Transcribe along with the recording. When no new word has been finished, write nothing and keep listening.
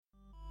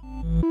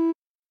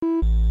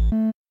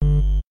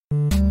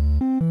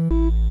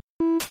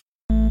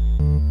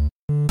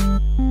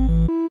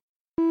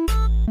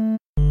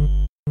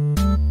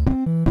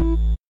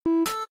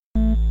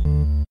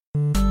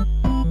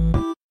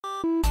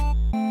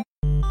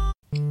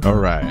All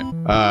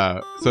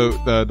right. So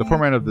the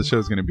format of the show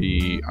is going to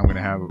be, I'm going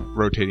to have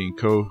rotating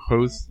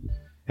co-hosts,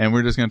 and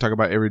we're just going to talk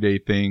about everyday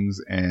things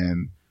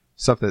and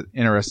stuff that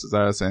interests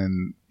us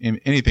and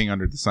anything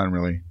under the sun,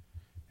 really.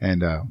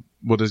 And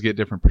we'll just get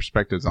different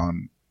perspectives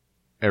on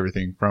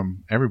everything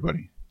from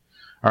everybody.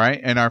 All right.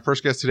 And our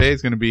first guest today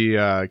is going to be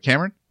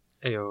Cameron.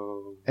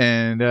 Heyo.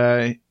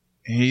 And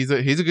he's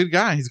a good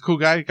guy. He's a cool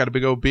guy. Got a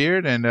big old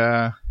beard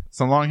and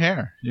some long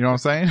hair. You know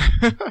what I'm saying?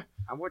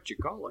 I'm what you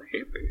call a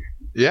hippie.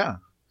 Yeah.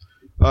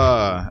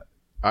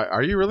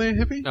 Are you really a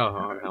hippie?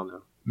 Oh, hell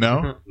no.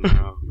 No?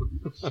 No.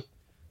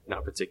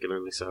 Not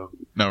particularly so.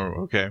 No.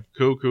 Okay.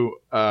 Cool.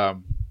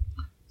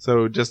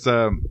 So just,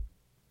 do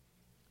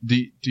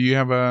you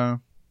have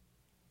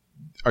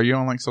are you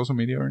on like social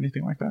media or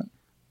anything like that?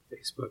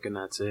 Facebook and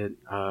that's it.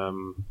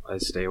 I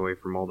stay away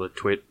from all the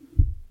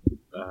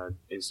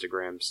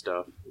Instagram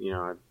stuff. You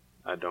know,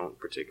 I don't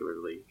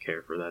particularly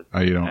care for that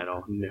you don't? at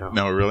all. No.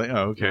 No, really?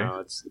 Oh, okay. No,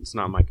 it's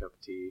not my cup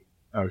of tea.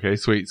 Okay,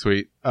 sweet.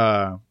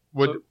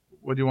 What do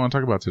you want to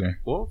talk about today?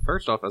 Well,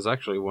 first off, I was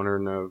actually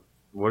wondering,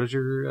 what does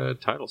your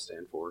title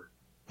stand for?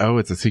 Oh,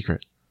 it's a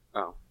secret.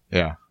 Oh.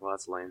 Yeah. Well,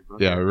 that's lame.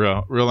 Okay. Yeah,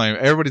 real lame.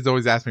 Everybody's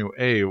always asking me,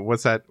 hey,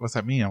 what's that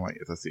mean? I'm like,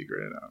 it's a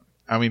secret.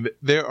 I mean,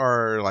 there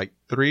are like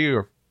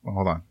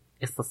hold on.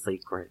 It's a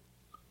secret.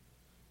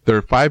 There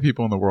are 5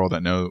 people in the world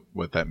that know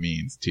what that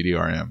means,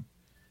 TDRM.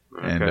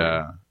 Okay.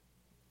 And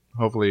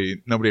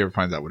hopefully nobody ever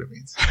finds out what it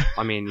means.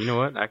 I mean, you know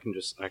what? I can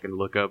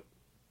look up,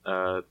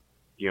 the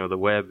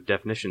web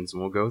definitions,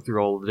 and we'll go through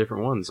all the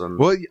different ones.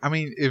 Well, I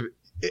mean,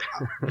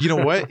 you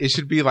know what? It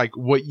should be like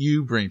what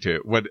you bring to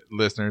it, what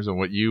listeners and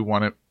what you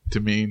want it to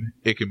mean.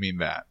 It can mean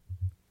that.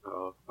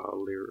 Oh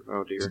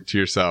dear. To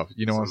yourself.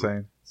 You know what I'm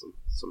saying?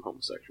 Some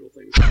homosexual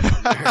things.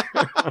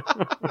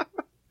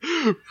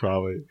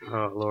 Probably.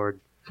 Oh Lord.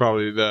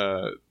 Probably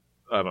I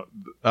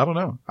don't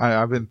know.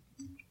 I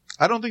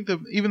don't think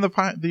even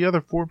the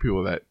other 4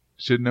 people that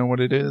should know what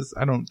it is.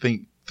 I don't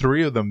think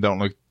 3 of them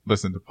don't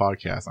listen to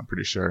podcasts. I'm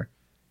pretty sure,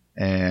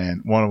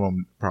 and one of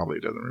them probably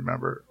doesn't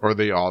remember, or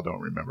they all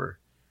don't remember.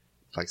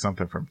 It's like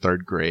something from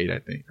 3rd grade, I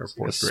think, or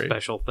 4th grade.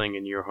 Special thing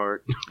in your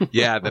heart.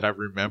 Yeah, that I've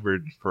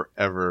remembered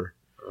forever.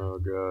 Oh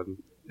God.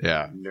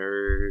 Yeah.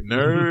 Nerd.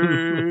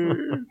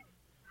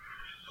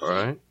 All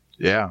right.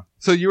 Yeah.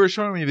 So you were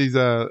showing me these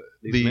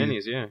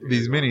minis, yeah.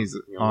 These minis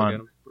on.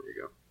 There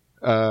you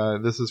go.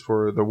 This is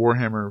for the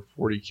Warhammer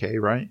 40K,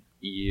 right?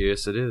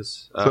 Yes, it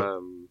is.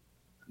 So,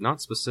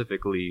 not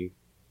specifically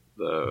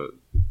the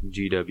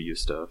GW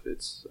stuff.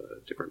 It's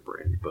a different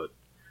brand, but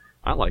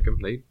I like them.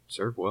 They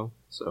serve well,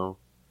 so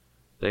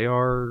they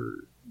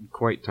are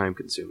quite time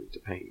consuming to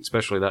paint.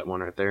 Especially that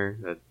one right there.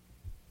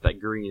 That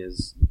green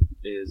is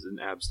an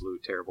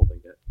absolute terrible thing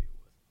to deal with.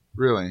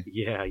 Really?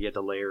 Yeah, you had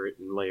to layer it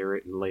and layer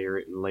it and layer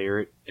it and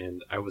layer it,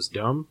 and I was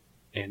dumb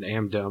and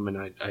am dumb, and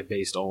I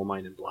based all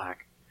mine in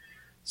black.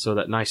 So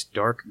that nice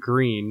dark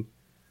green,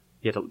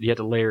 you had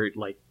to layer it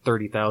like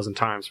 30,000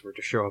 times for it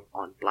to show up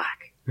on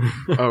black.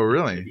 Oh,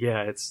 really?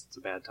 Yeah, it's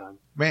a bad time.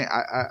 Man,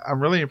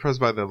 I'm really impressed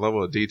by the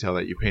level of detail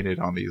that you painted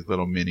on these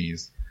little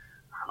minis.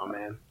 Oh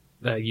man,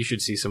 you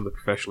should see some of the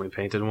professionally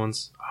painted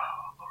ones.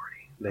 Oh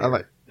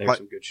lordy, there's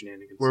some good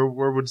shenanigans.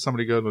 Where would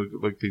somebody go to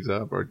look these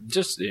up, or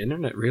just the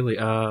internet? Really,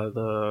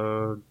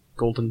 the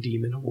Golden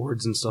Demon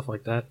Awards and stuff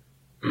like that.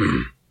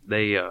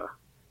 They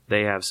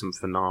have some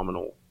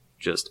phenomenal,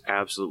 just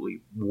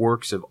absolutely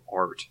works of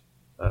art,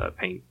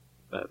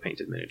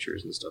 painted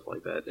miniatures and stuff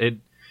like that.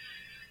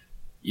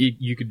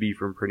 You could be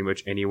from pretty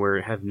much anywhere,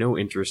 have no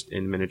interest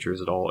in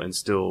miniatures at all, and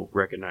still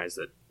recognize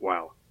that,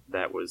 wow,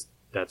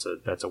 that's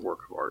a work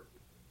of art.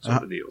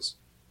 Sort of deals.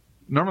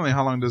 Normally,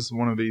 how long does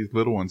one of these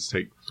little ones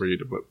take for you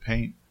to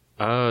paint?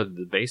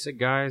 The basic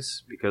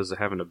guys, because of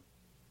having to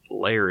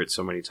layer it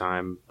so many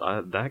times,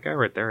 that guy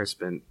right there I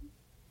spent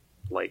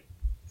like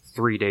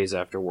 3 days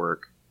after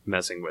work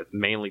messing with,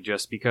 mainly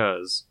just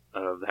because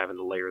of having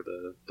to layer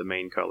the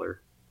main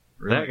color.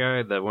 Really? That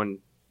guy,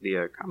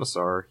 the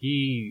Commissar,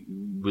 he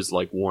was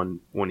like one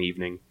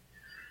evening.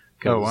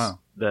 Oh, wow.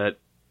 That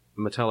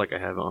metallic I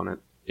have on it,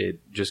 it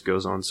just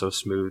goes on so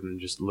smooth and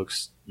just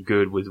looks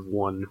good with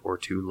 1 or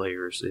 2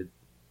 layers. It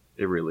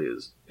really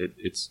is.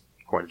 It's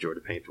quite a joy to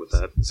paint with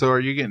that. So are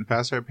you getting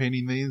faster at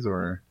painting these,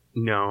 or?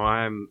 No,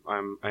 I am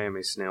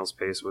a snail's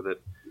pace with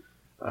it.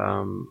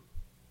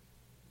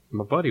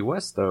 My buddy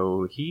Wes,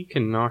 though, he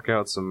can knock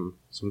out some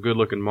good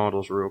looking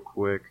models real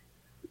quick.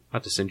 I'll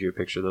have to send you a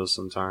picture of those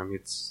sometime.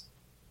 It's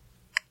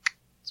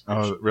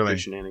really?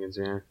 Good shenanigans,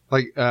 yeah.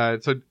 Like,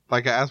 so,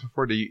 like I asked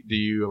before, do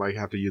you like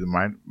have to use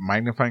a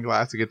magnifying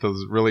glass to get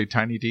those really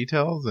tiny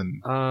details?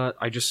 And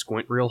I just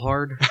squint real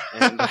hard.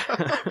 And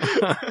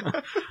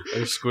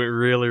I squint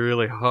really,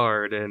 really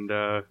hard,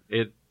 and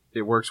it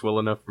works well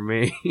enough for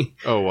me.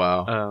 Oh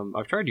wow!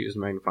 I've tried to use a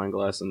magnifying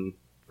glass, and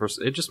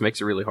first it just makes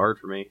it really hard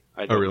for me.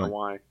 I don't know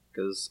why,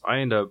 because I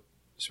end up,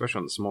 especially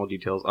on the small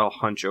details, I'll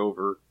hunch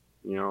over,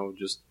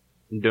 just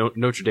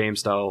Notre Dame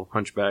style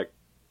hunchback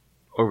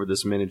over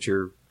this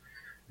miniature.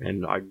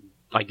 And I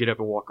I get up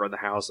and walk around the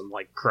house. I'm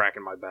like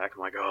cracking my back.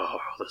 I'm like, oh,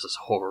 this is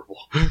horrible.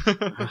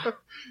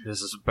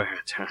 This is a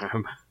bad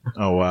time.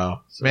 Oh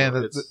wow, So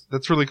man,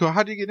 that's really cool.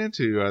 How would you get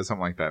into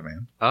something like that,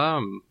 man?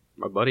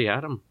 My buddy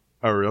Adam.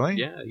 Oh really?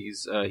 Yeah,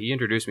 he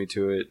introduced me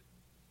to it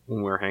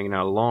when we were hanging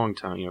out a long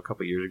time, a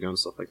couple years ago and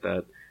stuff like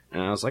that.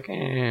 And I was like, I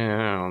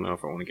don't know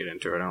if I want to get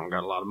into it. I don't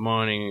got a lot of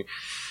money.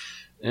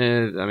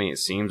 And I mean, it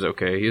seems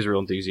okay. He was real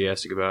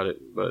enthusiastic about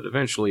it, but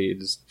eventually,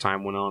 as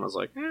time went on, I was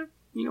like, you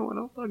know what?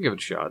 I'll give it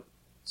a shot.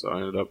 So I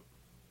ended up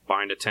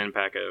buying a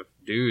 10-pack of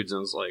dudes, and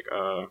I was like,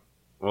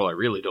 well, I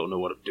really don't know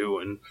what I'm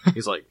doing.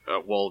 He's like,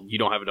 well, you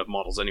don't have enough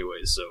models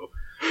anyways, so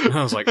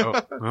I was like,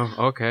 oh,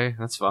 okay,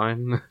 that's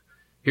fine.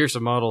 Here's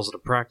some models to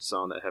practice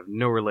on that have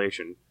no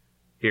relation.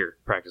 Here,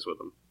 practice with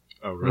them.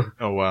 Oh really?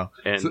 Oh wow.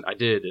 And I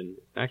did, and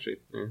actually,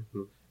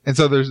 and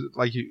so there's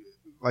like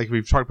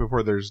we've talked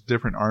before. There's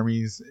different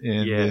armies.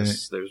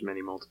 Yes, there's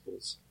many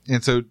multiples.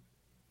 And so,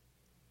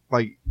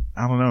 like,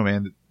 I don't know,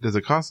 man. Does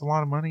it cost a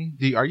lot of money?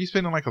 Are you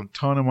spending like a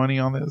ton of money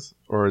on this,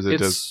 or is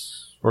it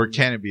or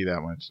can it be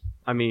that much?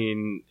 I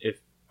mean, if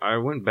I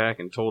went back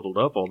and totaled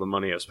up all the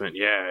money I spent,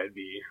 yeah,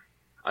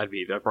 I'd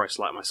probably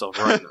slap myself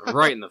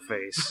right in the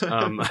face.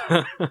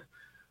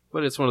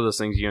 But it's one of those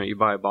things, you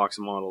buy a box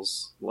of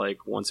models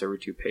like once every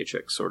 2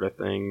 paychecks sort of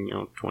thing,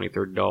 $20,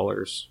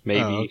 $30, maybe,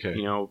 oh, okay.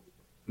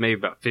 Maybe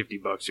about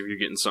 $50 if you're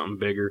getting something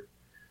bigger,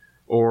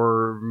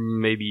 or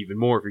maybe even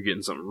more if you're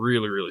getting something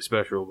really, really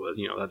special, but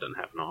that doesn't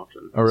happen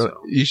often. Oh, really?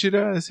 So. You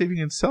should see if you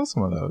can sell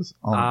some of those.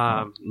 No,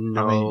 I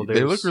mean,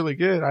 they look really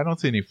good. I don't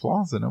see any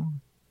flaws in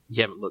them.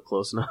 You haven't looked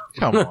close enough.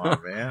 Come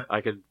on, man.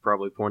 I could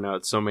probably point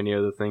out so many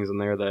other things in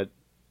there that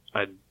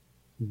I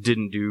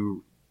didn't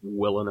do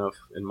well enough,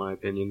 in my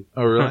opinion.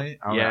 Oh, really?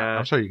 Yeah.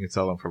 I'm sure you can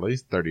sell them for at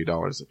least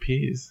 $30 a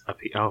piece.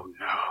 Oh,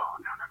 no.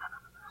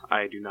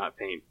 I do not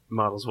paint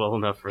models well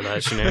enough for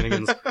that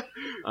shenanigans. It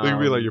could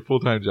be like your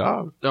full-time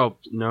job. Oh,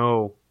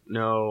 no.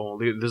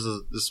 This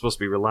is supposed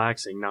to be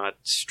relaxing, not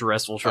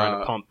stressful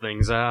trying to pump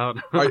things out.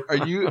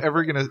 Are you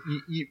ever going to...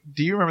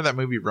 do you remember that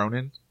movie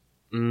Ronin?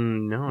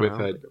 No, with, I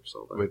don't think I've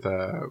sold that. With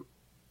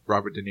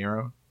Robert De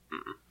Niro?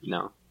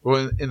 No.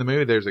 Well, in the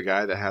movie, there's a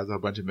guy that has a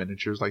bunch of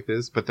miniatures like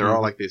this, but they're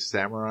all like these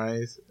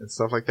samurais and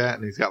stuff like that,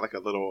 and he's got like a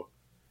little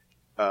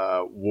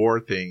war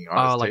thing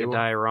on his table. A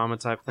diorama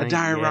type thing? A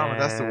diorama,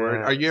 that's the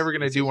word. Are you ever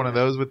going to do one of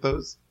those with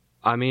those?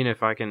 I mean,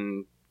 if I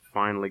can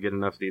finally get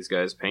enough of these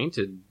guys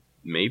painted,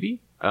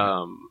 maybe.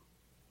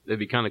 It'd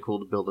be kind of cool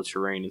to build a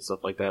terrain and stuff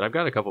like that. I've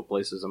got a couple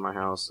places in my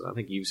house. I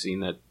think you've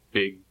seen that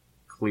big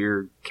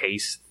clear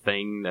case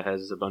thing that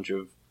has a bunch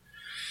of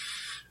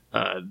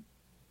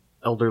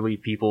elderly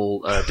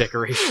people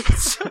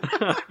decorations.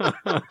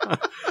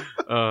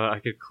 I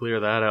could clear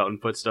that out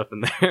and put stuff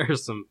in there.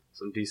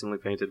 some decently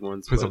painted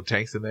ones. Put some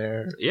tanks in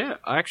there. Yeah,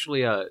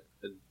 actually,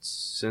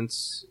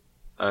 since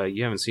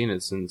you haven't seen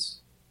it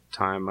since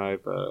time,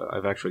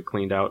 I've actually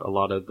cleaned out a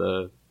lot of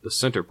the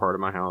center part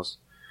of my house.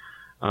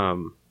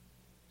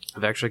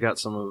 I've actually got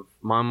some of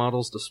my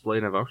models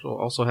displayed, and I've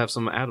also have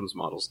some of Adam's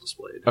models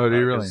displayed. Oh, do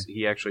you really?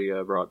 He actually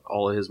brought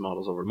all of his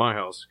models over to my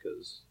house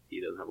because he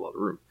doesn't have a lot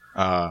of room.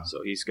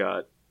 So he's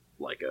got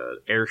like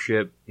a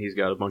airship. He's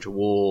got a bunch of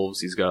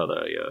wolves. He's got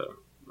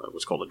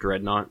what's called a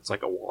dreadnought. It's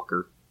like a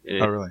walker.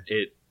 Oh, really?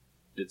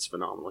 It's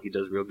phenomenal. He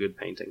does real good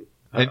painting.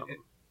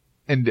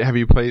 And have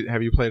you played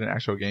an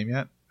actual game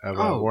yet of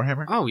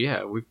Warhammer? Oh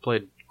yeah, we've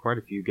played quite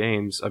a few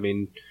games. I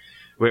mean,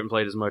 we haven't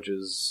played as much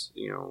as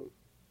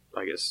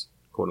I guess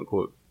quote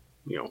unquote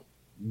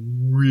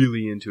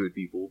really into it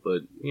people,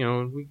 but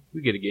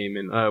we get a game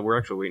in. We're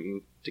actually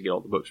waiting to get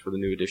all the books for the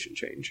new edition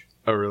change.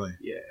 Oh really?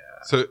 Yeah.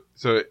 So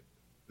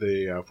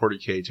the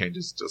 40K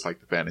changes just like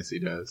the fantasy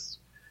does.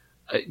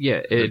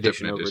 Yeah,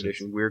 edition over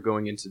edition. We're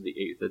going into the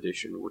 8th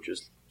edition, which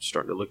is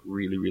starting to look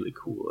really, really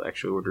cool. I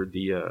actually ordered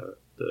the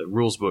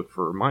rules book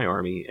for my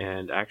army,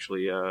 and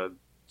actually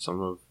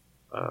some of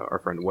our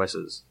friend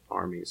Wes's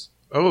armies.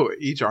 Oh,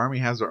 each army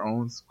has their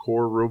own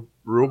core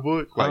rule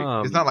book?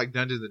 Like it's not like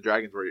Dungeons and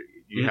Dragons where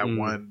you have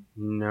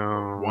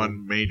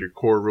one major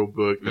core rule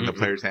book, then the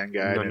player's hand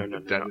guide.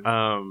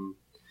 No.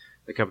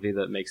 The company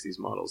that makes these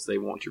models, they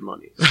want your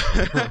money.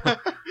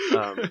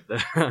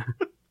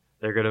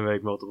 They're going to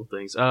make multiple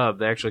things.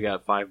 They actually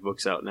got 5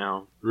 books out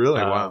now.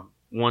 Really? Wow.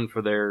 One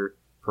for their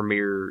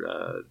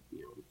premier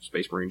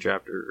Space Marine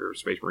chapter or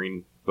Space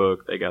Marine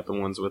book. They got the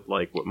ones with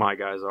like what my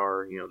guys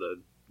are, the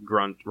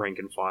grunt, rank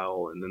and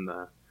file, and then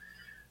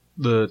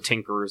the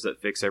tinkerers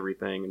that fix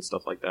everything and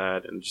stuff like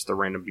that, and just the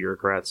random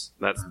bureaucrats.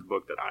 That's the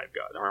book that I've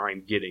got. Or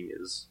I'm getting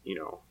is,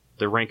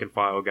 the rank and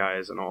file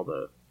guys and all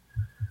the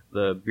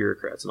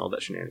bureaucrats and all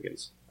that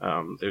shenanigans.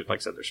 There's, like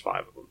I said, there's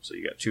 5 of them. So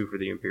you got 2 for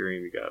the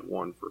Imperium, you got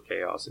 1 for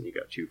Chaos, and you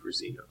got 2 for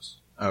Xenos.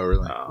 Oh,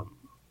 really?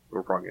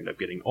 We're probably going to end up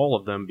getting all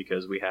of them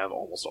because we have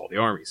almost all the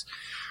armies.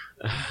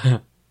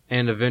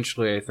 And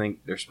eventually, I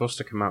think they're supposed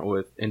to come out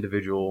with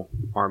individual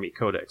army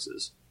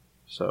codexes.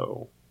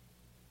 So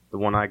the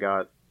one I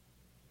got,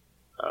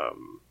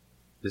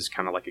 this is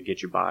kind of like a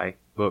get you by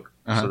book,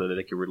 so that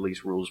they could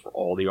release rules for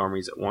all the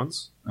armies at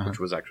once, which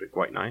was actually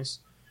quite nice.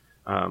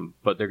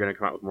 But they're going to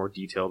come out with more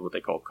detailed, what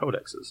they call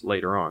codexes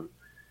later on.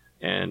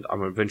 And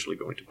I'm eventually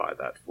going to buy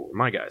that for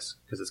my guys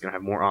because it's going to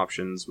have more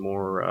options,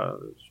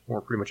 more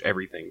pretty much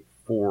everything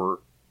for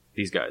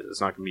these guys.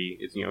 It's not going to be,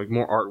 it's, you know,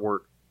 more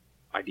artwork,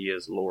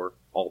 ideas, lore,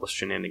 all the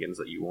shenanigans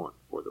that you want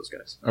for those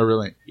guys. Oh,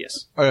 really?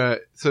 Yes.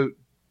 So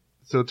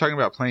talking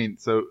about playing,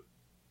 so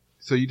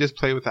you just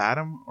play with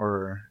Adam,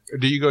 or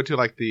do you go to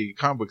like the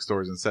comic book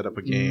stores and set up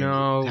a game?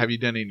 No. Have you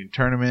done any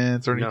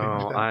tournaments or anything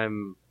No, like that?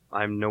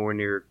 I'm nowhere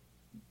near,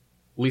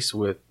 at least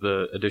with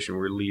the edition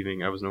we're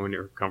leaving, I was nowhere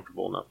near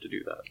comfortable enough to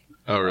do that.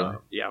 Oh, really?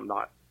 Yeah, I'm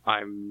not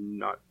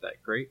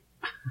that great.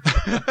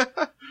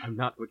 I'm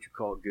not what you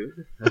call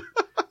good.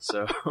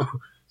 so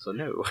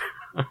no.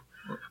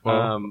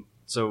 Well,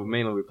 So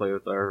mainly we play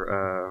with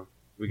our,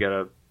 we got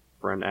a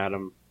friend,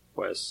 Adam,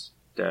 Wes,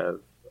 Dev,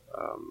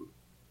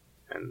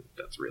 and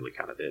that's really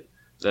kind of it.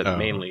 That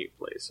mainly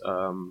plays.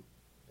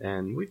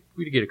 And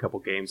we get a couple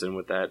games in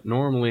with that.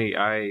 Normally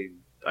I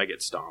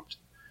get stomped.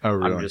 oh,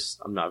 really?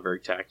 I'm not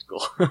very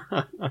tactical.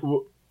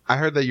 Well, I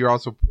heard that you're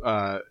also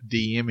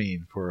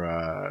DMing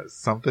for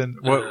something.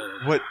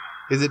 What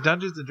is it?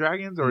 Dungeons and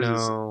Dragons, or is it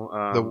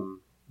the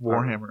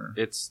Warhammer?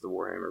 It's the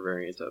Warhammer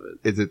variant of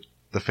it. Is it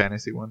the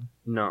fantasy one?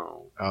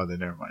 No. Oh, then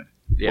never mind.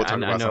 Yeah, We'll talk I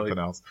about know. something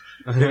else.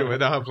 Anyway,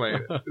 now I'm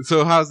playing it.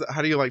 So how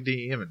do you like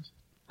DMing?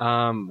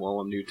 Well,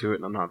 I'm new to it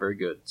and I'm not very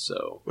good.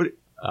 So What?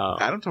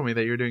 Adam told me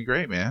that you're doing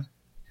great, man.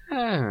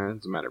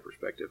 it's a matter of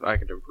perspective. I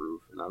could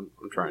improve, and I'm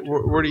trying to.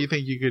 Where do you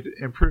think you could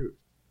improve?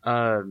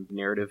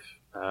 Narrative,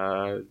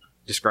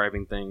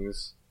 describing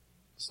things,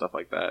 stuff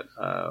like that.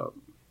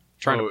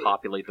 Trying to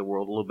populate the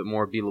world a little bit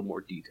more, be a little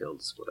more detailed.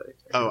 Is what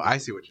I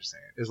see what you're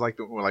saying. It's like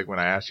when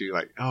I asked you,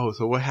 like, oh,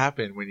 so what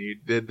happened when you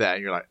did that?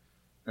 And you're like,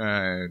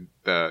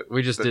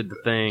 we just did the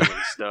thing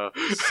and stuff.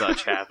 And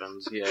such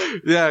happens. Yeah.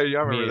 Yeah, I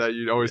remember that.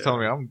 You'd always tell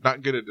me I'm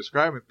not good at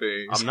describing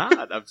things. I'm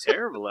not. I'm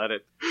terrible at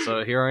it.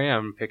 So here I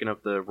am picking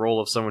up the role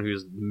of someone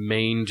whose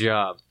main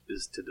job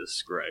is to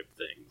describe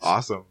things.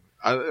 Awesome.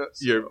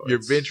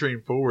 You're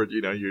venturing forward.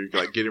 You know, you're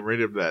like getting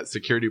rid of that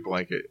security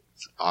blanket.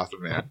 It's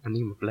awesome, man. I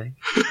need my blanket.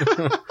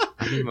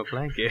 I need my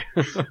blanket.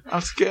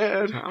 I'm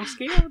scared. I'm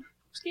scared,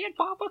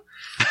 Papa.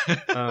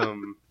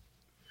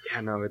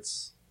 Yeah, no,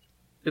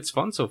 it's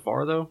fun so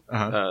far though.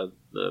 Uh-huh.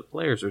 The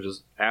players are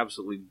just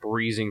absolutely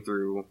breezing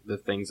through the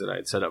things that I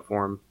had set up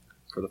for them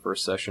for the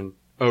first session.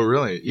 Oh,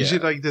 really? You Yeah.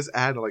 should like just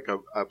add like a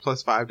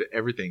 +5 to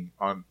everything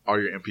on all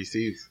your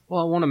NPCs.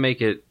 Well, I want to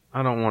make it.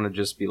 I don't want to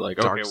just be like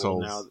Dark okay,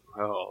 Souls. Well,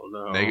 now, oh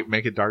no,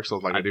 Make it Dark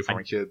Souls like I do for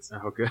my kids.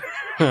 Okay,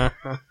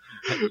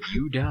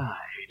 you died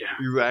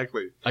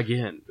Exactly.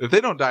 again. If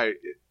they don't die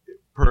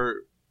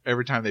per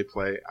every time they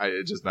play,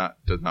 it just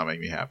does not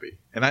make me happy.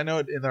 And I know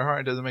it, in their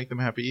heart it doesn't make them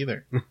happy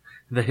either.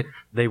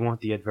 They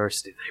want the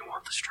adversity. They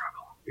want the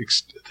struggle.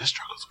 The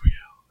struggle's real.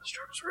 The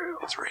struggle's real.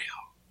 It's real.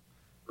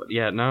 But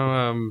yeah,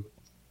 no.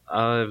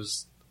 It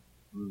was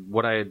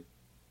what I had.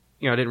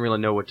 You know, I didn't really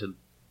know what to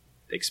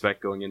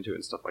expect going into it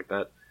and stuff like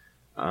that.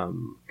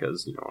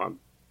 Because I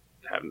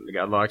haven't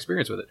got a lot of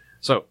experience with it,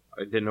 so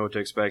I didn't know what to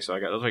expect. So I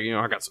was like,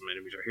 I got some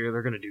enemies right here.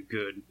 They're gonna do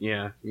good.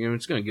 Yeah,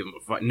 it's gonna give them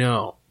a fight.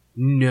 No,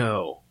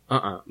 no,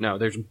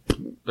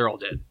 they're all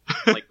dead.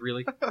 Like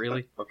really,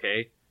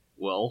 okay.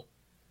 Well,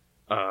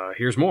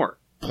 here's more.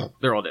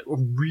 They're all dead.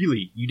 Well,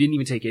 really? You didn't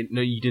even take it?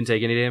 No, you didn't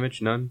take any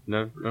damage. None.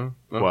 No.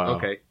 Wow.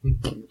 Okay,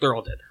 they're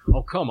all dead.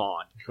 Oh, come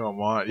on.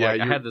 Come on. Yeah,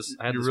 I had this.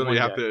 You really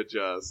have to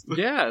adjust.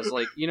 Yeah, it's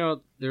like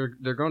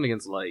they're going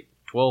against like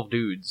 12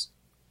 dudes.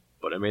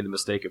 But I made the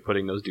mistake of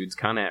putting those dudes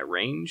kind of at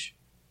range.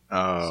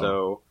 Oh.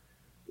 So,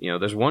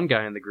 there's one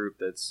guy in the group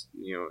that's,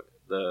 in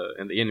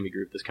the enemy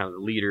group that's kind of the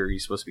leader.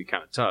 He's supposed to be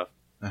kind of tough.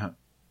 Uh-huh.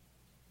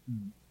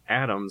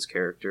 Adam's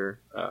character,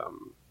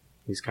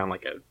 he's kind of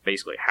like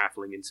basically a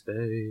halfling in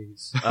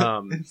space.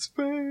 In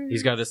space.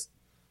 He's got this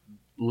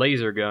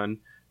laser gun,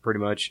 pretty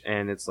much,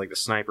 and it's like the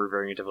sniper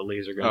variant of a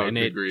laser gun. And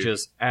it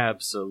just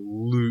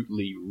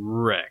absolutely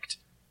wrecked.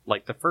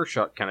 Like, the first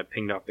shot kind of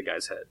pinged off the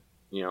guy's head.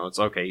 It's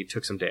okay, he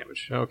took some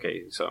damage.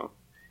 Okay, so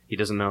he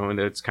doesn't know, and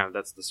that's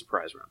the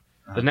surprise round.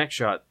 Uh-huh. The next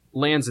shot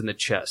lands in the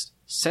chest,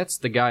 sets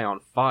the guy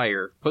on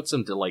fire, puts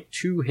him to like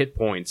 2 hit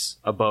points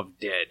above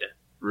dead.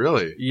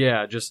 Really?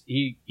 Yeah, just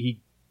he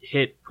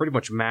hit pretty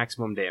much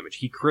maximum damage.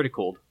 He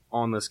criticaled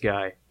on this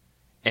guy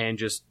and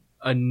just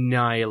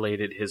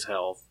annihilated his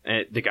health.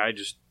 And the guy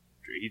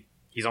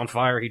he's on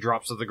fire, he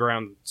drops to the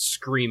ground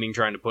screaming,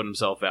 trying to put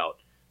himself out.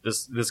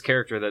 This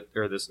character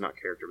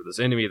this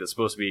enemy that's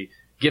supposed to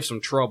give some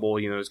trouble,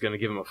 is going to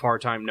give him a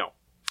hard time. No.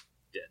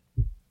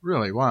 Dead.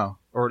 Really? Wow.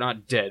 Or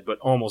not dead, but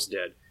almost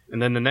dead.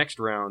 And then the next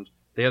round,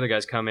 the other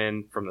guys come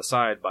in from the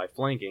side by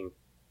flanking,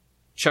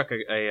 chuck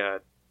a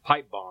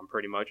pipe bomb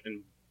pretty much,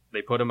 and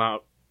they put him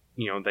out.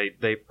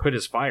 They put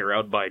his fire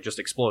out by just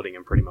exploding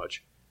him pretty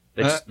much.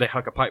 They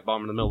huck a pipe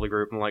bomb in the middle of the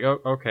group, and I'm like,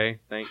 oh, okay,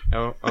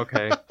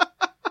 okay.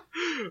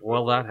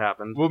 Well, that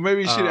happened. Well,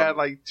 maybe you should add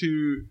like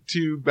two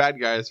bad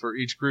guys for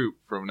each group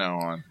from now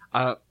on.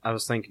 I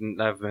was thinking,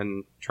 I've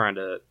been trying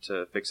to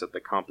fix up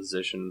the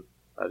composition.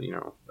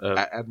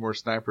 Add more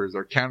snipers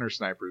or counter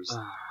snipers.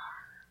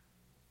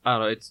 I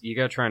don't know. It's you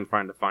got to try and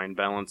find a fine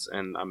balance,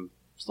 and I'm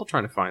still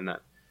trying to find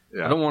that.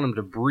 Yeah. I don't want them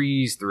to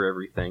breeze through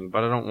everything,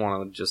 but I don't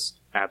want to just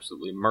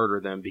absolutely murder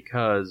them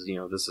because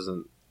this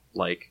isn't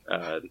like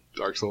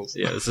Dark Souls.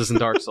 Yeah, this isn't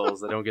Dark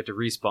Souls. They don't get to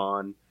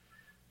respawn.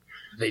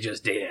 They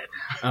just did.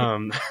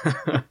 One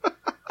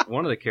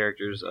of the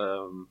characters,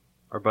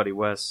 our buddy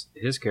Wes,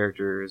 his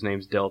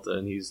name's Delta,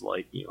 and he's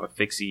like a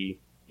fixie.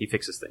 He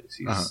fixes things.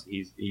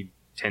 He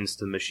tends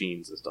to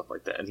machines and stuff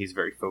like that, and he's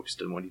very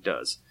focused in what he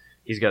does.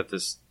 He's got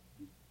this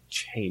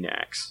chain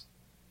axe.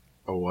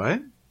 A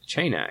what?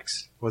 Chain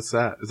axe. What's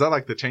that? Is that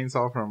like the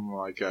chainsaw from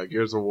like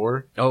Gears of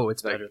War? Oh,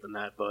 it's better than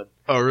that, bud.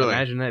 Oh, really?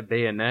 Imagine that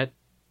bayonet,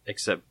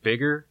 except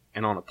bigger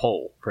and on a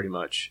pole, pretty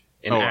much,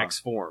 in axe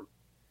form.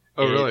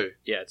 Oh, really?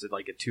 Yeah, it's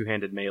like a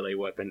two-handed melee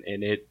weapon,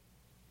 and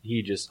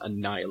he just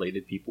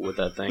annihilated people with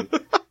that thing.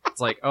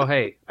 It's like, oh,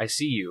 hey, I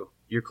see you.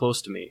 You're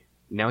close to me.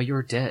 Now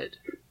you're dead.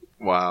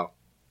 Wow.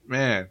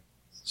 Man.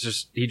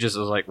 He just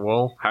was like,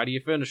 well, how do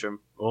you finish him?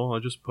 Well, I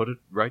just put it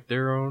right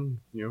there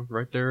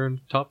right there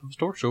on top of his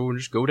torso and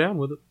just go down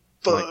with it.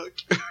 Fuck.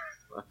 Like,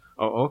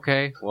 oh,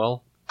 okay.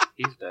 Well,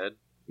 he's dead.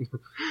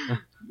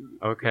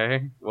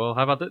 Okay. Well,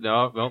 how about that?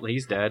 No, well,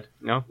 he's dead.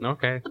 No,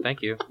 okay.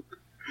 Thank you.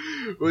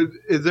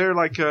 Is there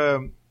like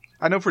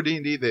I know for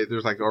D&D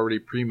there's like already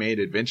pre-made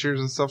adventures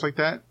and stuff like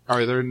that.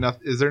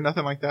 Is there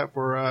nothing like that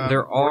for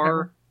there are,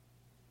 Warhammer?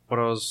 but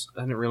I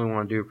didn't really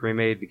want to do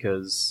pre-made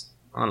because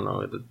I don't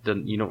know,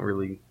 you don't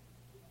really.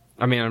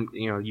 I mean,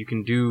 you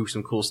can do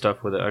some cool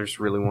stuff with it. I just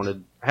really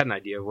had an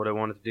idea of what I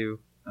wanted to do,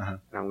 and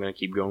I'm going to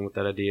keep going with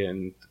that idea.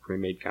 And the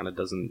pre-made kind of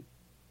doesn't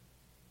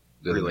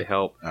really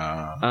help,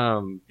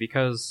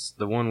 because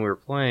the one we were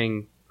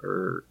playing,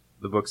 or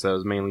the books that I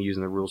was mainly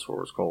using the rules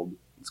for, it's called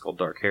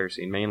Dark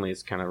Heresy. And mainly,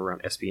 it's kind of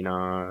around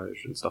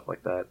espionage and stuff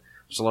like that.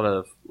 There's a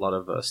lot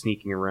of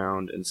sneaking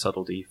around and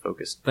subtlety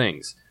focused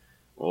things.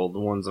 Well, the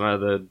ones out of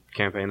the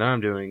campaign that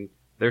I'm doing,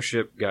 their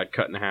ship got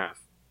cut in half.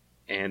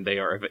 And they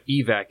are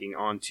evacing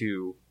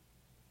onto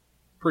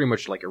pretty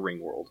much like a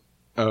ring world.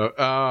 Yeah.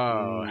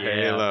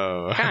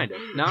 Halo. Kind of.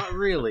 Not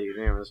really.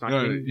 It's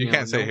not you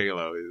can't say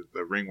Halo. It's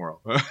the ring world.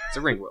 It's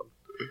a ring world.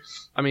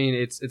 I mean,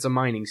 it's a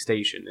mining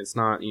station. It's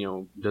not,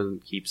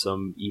 doesn't keep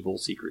some evil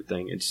secret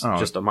thing. It's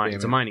just a mine.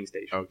 It's a mining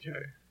station.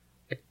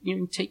 Okay.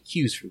 You take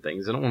cues from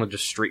things. I don't want to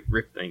just straight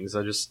rip things.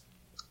 I just...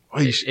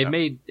 Well, it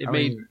made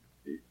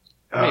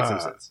some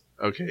sense.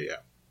 Okay, yeah.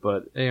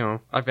 But,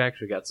 I've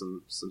actually got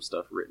some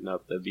stuff written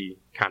up that'd be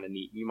kind of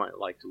neat. You might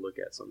like to look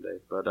at someday.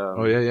 But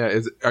oh, yeah.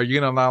 Are you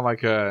going to allow,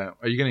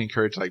 are you going to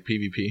encourage,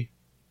 PvP?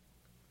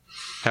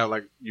 How,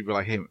 you'd be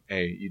like,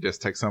 hey, you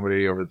just text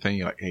somebody over the thing,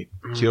 you're like, hey,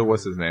 kill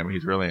what's his name?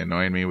 He's really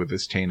annoying me with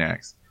this chain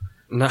axe.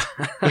 No,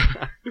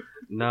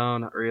 no,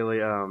 not really.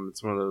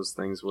 It's one of those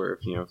things where,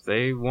 if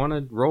they want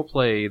to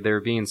roleplay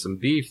there being some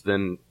beef,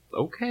 then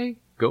okay,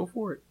 go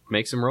for it.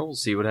 Make some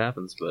rolls, see what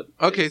happens. But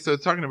okay, so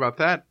talking about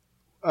that,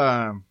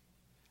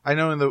 I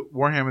know in the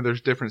Warhammer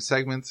there's different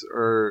segments,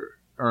 or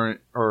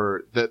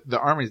the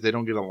armies, they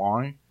don't get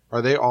along.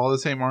 Are they all the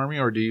same army,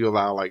 or do you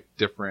allow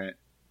different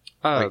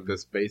the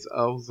space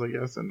elves, I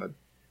guess?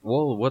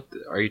 Well, what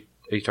are you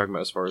talking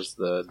about as far as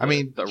the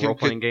role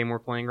playing game we're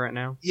playing right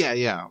now?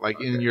 Yeah.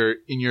 Okay. in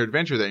your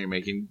adventure that you're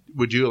making,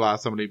 would you allow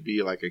somebody to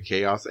be like a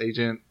chaos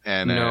agent?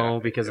 And no,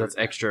 because that's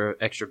extra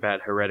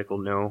bad heretical.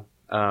 No,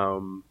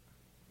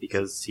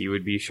 because he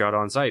would be shot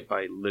on sight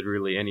by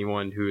literally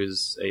anyone who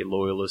is a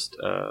loyalist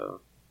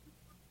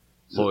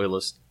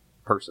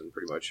person,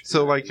 pretty much.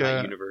 So in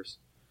that universe.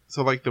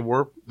 So the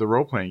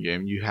role playing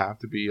game, you have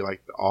to be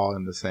all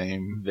in the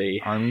same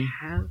army. They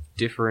have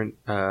different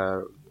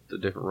the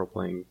different role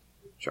playing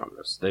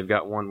genres. They've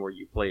got one where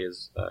you play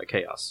as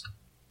chaos.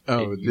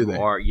 Oh, do they?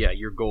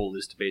 Your goal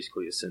is to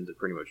basically ascend to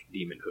pretty much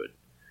demonhood.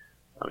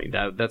 I mean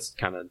that's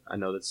kind of, I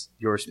know that's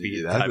your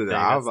speed. Yeah,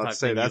 I was about to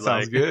say that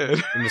sounds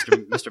good.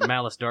 Mr.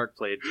 Malice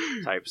Darkblade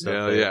type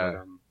stuff.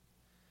 Yeah.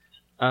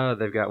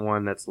 They've got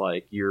one that's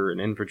you're an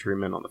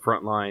infantryman on the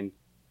front line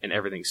and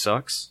everything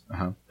sucks.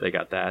 They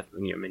got that,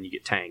 and then you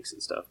get tanks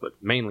and stuff, but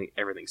mainly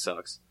everything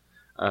sucks.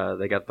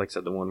 They got, like I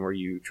said, the one where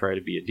you try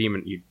to be a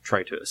demon, you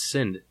try to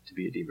ascend to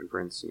be a demon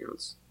prince.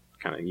 It's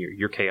kind of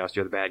you're chaos,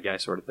 you're the bad guy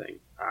sort of thing.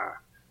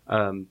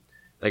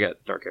 They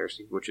got Dark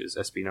Heresy, which is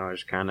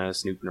espionage, kind of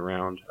snooping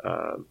around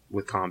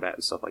with combat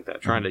and stuff like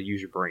that, trying to use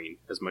your brain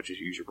as much as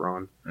you use your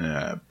brawn.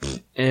 Yeah.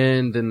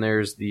 And then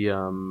there's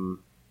the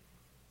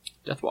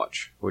Death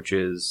Watch, which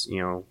is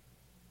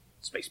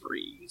Space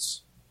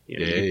Marines.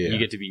 You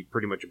get to be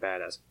pretty much a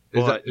badass.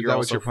 Is that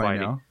what you're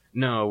playing now?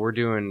 No, we're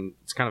doing,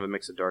 it's kind of a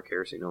mix of Dark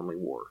Heresy and Only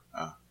War.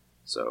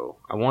 So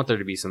I want there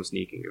to be some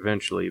sneaking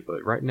eventually,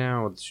 but right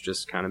now it's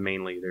just kind of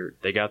mainly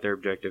they got their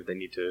objective. They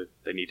need to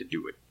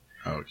do it.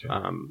 Okay.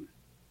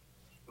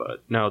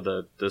 But no,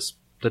 the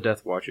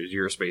Death Watch is,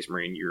 you're a Space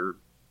Marine.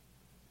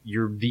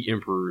 You're the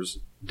Emperor's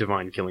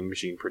divine killing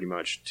machine, pretty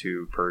much,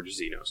 to purge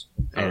Xenos.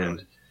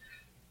 And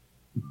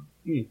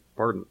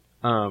pardon.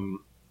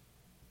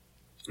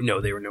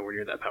 No, they were nowhere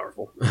near that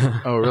powerful.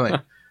 Oh, really?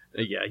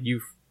 Yeah,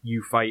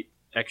 you fight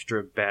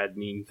extra bad,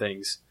 mean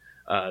things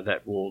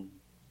that will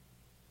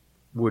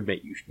would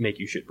make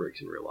you shit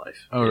bricks in real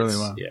life. Oh, really?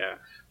 Wow. Yeah.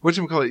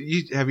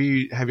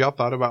 Whatchamacallit, have y'all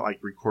thought about like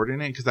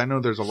recording it? Because I know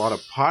there's a lot of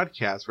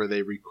podcasts where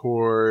they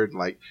record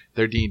like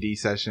their D&D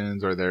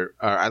sessions or their.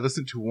 I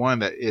listened to one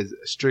that is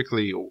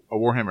strictly a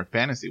Warhammer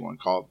Fantasy one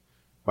called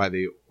by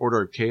the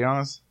Order of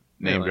Chaos.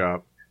 Name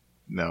drop.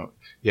 No,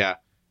 yeah,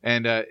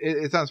 and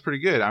it sounds pretty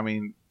good. I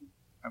mean,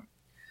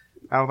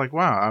 I was like,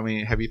 wow. I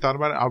mean, have you thought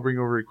about it? I'll bring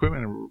over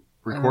equipment and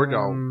record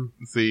y'all and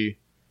see.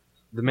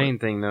 The main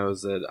thing, though,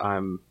 is that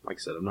like I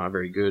said, I'm not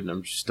very good, and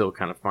I'm still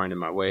kind of finding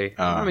my way.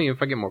 I mean,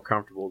 if I get more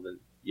comfortable, then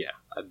yeah,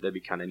 that'd be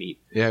kind of neat.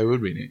 Yeah, it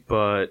would be neat.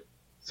 But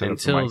Set up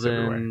until mics then,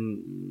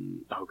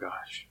 everywhere. oh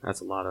gosh,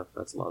 that's a lot of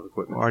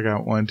equipment. Well, I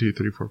got 1, 2,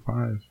 3, 4, 5.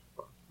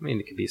 I mean,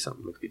 it could be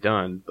something that could be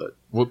done, but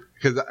Well,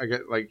 because I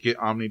got get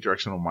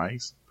omnidirectional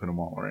mics, put them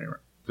all right,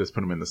 just put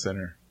them in the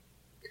center.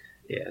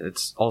 yeah,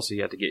 it's also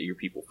you have to get your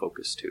people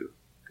focused too,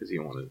 because you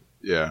don't want to.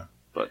 Yeah.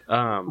 But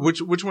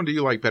Which one do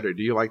you like better?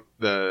 Do you like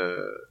the?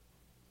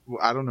 Well,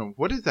 I don't know.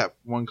 What is that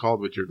one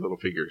called with your little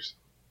figures?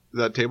 Is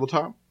that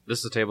tabletop? this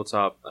is a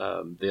tabletop.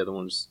 The other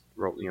one's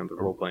the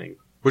role playing.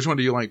 Which one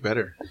do you like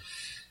better?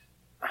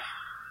 I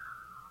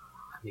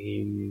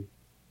mean,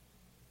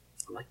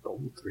 I like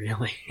both,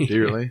 really. Do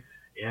you really?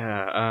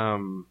 Yeah. I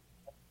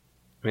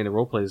mean, the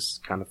role play is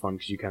kind of fun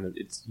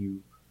because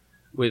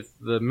with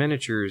the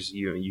miniatures,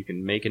 you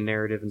can make a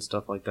narrative and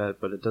stuff like that,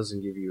 but it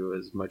doesn't give you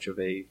as much of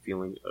a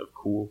feeling of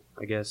cool,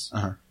 I guess.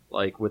 Uh-huh.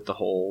 Like with the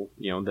whole,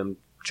 them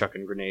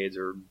chucking grenades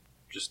or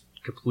just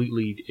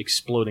completely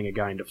exploding a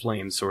guy into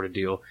flames sort of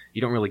deal.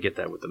 You don't really get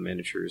that with the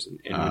miniatures and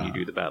when you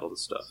do the battle and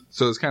stuff.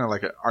 So it's kind of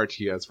like an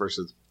RTS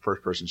versus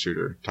first-person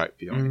shooter type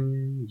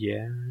feeling.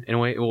 Yeah. In a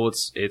way, well,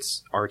 it's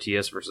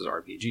RTS versus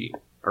RPG.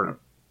 Or,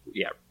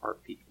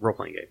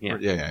 role-playing game.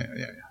 Yeah.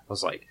 Yeah. I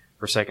was like,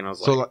 for a second, I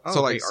was So like,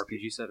 like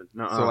RPG 7.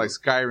 No, so like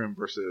Skyrim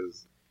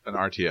versus an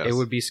RTS. it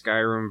would be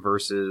Skyrim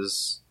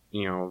versus,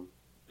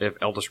 if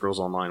Elder Scrolls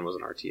Online was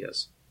an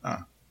RTS.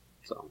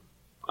 So,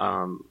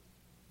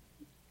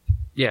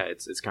 yeah,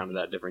 it's kind of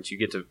that difference. You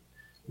get to,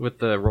 with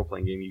the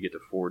role-playing game, you get to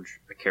forge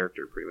a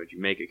character, pretty much. You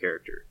make a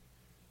character.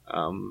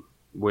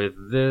 With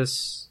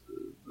this,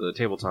 the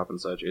tabletop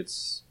and such,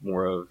 it's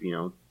more of,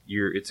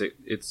 it's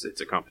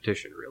a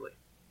competition, really.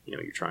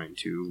 You're trying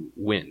to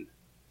win.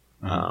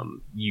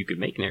 You could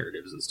make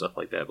narratives and stuff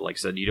like that, but like I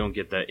said, you don't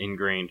get that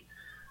ingrained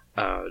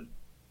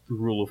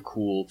rule of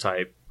cool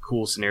type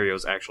cool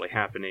scenarios actually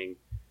happening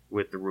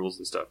with the rules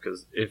and stuff.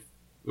 Because if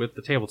with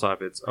the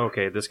tabletop, it's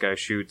okay. This guy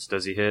shoots.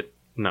 Does he hit?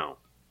 No.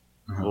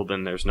 Well,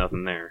 then there's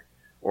nothing there.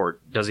 Or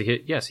does he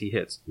hit? Yes, he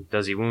hits.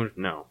 Does he wound?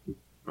 No.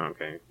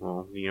 Okay.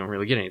 Well, you don't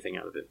really get anything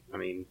out of it. I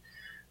mean,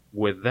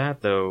 with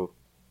that though,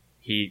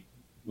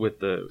 with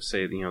the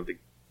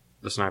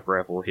sniper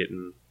rifle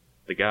hitting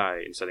the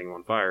guy and setting him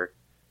on fire.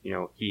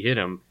 He hit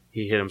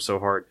him so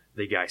hard,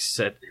 the guy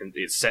set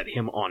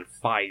him on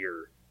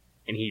fire,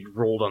 and he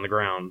rolled on the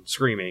ground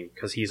screaming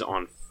because he's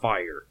on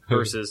fire.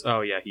 Versus,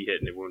 oh yeah, he hit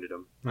and it wounded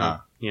him.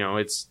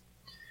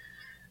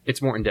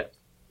 It's more in depth.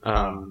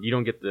 You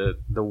don't get the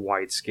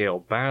wide scale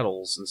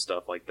battles and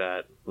stuff like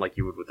that, like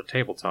you would with the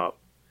tabletop,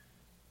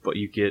 but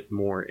you get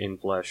more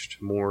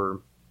in-fleshed,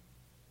 more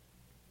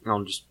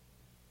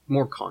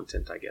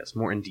content, I guess,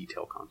 more in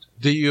detail content.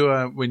 Do you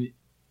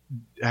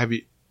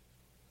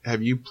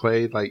have you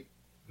played like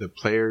the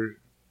player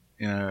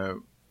in a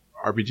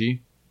RPG,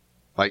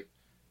 like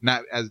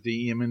not as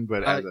DMing,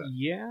 but as a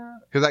yeah?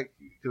 Because I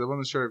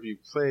wasn't sure if you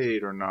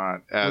played or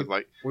not as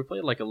we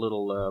played like a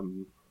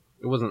little.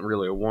 It wasn't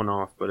really a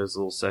one-off, but it was a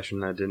little session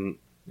that didn't.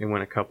 It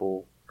went a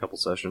couple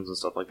sessions and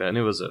stuff like that, and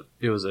it was a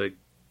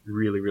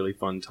really really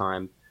fun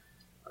time.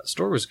 The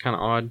story was kind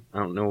of odd. I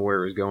don't know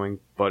where it was going,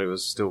 but it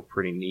was still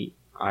pretty neat.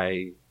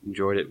 I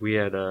enjoyed it. We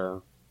had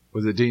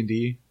was it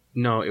D&D?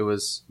 No, it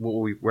was.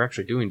 Well, we're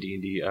actually doing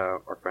D&D.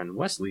 Our friend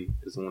Wesley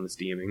is the one that's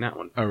DMing that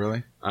one. Oh,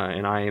 really?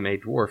 And I am a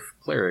dwarf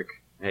cleric,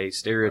 a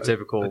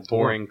stereotypical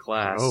boring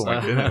class. Oh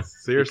my goodness!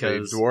 Seriously,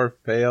 because, dwarf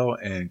fail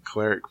and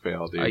cleric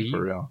fail, dude.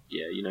 For real.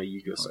 Yeah,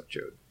 you go suck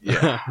Chode.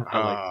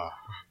 Yeah.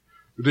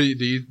 Do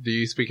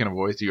you speak in a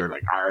voice? You're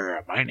like,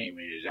 my name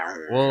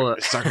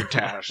is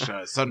Succotash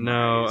Sunrise.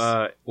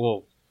 No.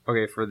 Well,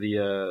 okay. For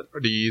the or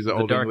do you use the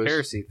old Dark English?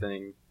 Heresy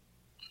thing,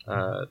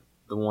 the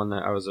one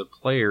that I was a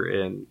player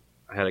in,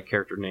 I had a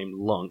character named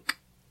Lunk.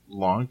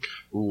 Lunk?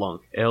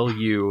 Lunk.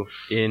 Lunk.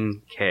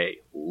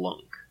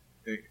 Lunk.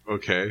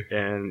 Okay.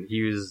 And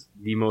he was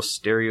the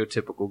most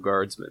stereotypical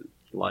guardsman.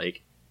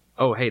 Like,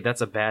 oh, hey,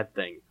 that's a bad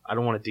thing. I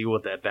don't want to deal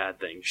with that bad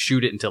thing.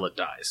 Shoot it until it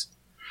dies.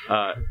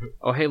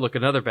 Oh, hey, look,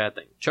 another bad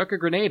thing. Chuck a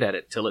grenade at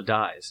it till it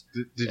dies.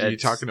 Did you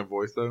talk in a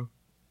voice, though?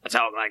 I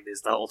talk like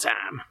this the whole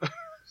time.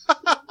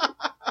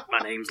 My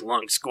name's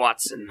Lunk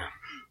Squatson.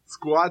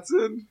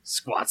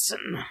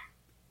 Squatson.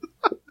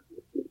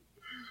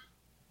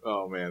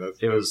 Oh, man.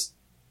 It was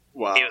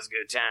wow. It was a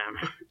good time.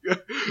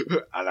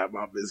 I like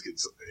my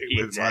biscuits.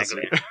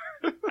 Exactly.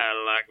 I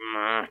like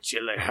my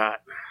chili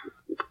hot.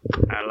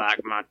 I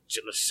like my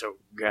chili so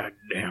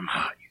goddamn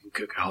hot you can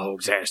cook a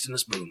hog's ass in a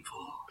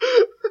spoonful.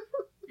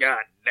 God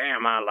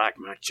damn, I like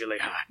my chili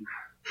hot.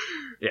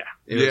 Yeah.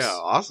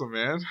 Awesome,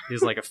 man.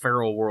 He's like a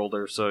feral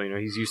worlder, so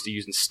he's used to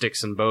using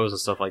sticks and bows and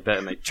stuff like that,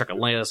 and they chuck a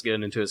lance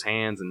gun into his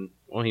hands, and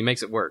he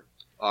makes it work.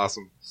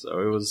 Awesome. So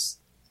it was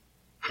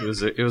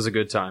a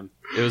good time.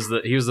 He was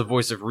the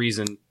voice of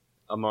reason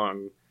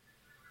among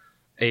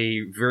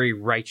a very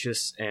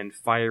righteous and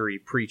fiery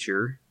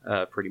preacher,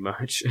 pretty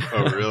much.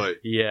 Oh, really?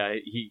 Yeah.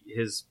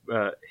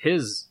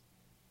 His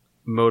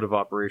mode of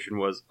operation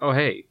was, oh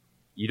hey,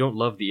 you don't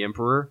love the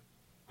Emperor?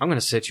 I'm going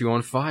to set you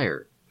on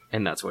fire,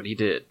 and that's what he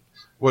did.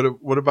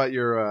 What about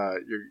your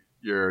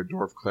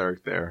dwarf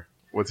cleric there?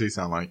 What's he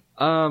sound like?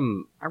 I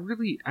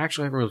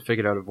actually haven't really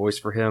figured out a voice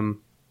for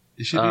him.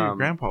 You should do your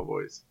grandpa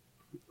voice.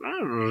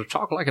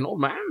 Talk like an old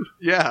man?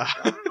 Yeah.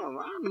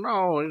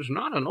 No, he's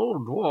not an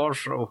old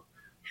dwarf, so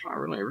it's not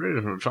really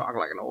reason to talk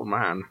like an old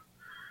man.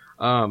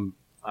 I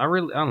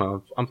don't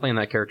know. I'm playing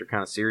that character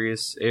kind of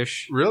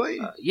serious-ish. Really?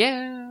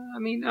 Yeah, I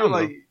mean, I don't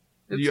know.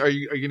 Are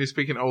you going to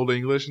speak in Old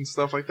English and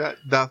stuff like that?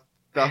 No.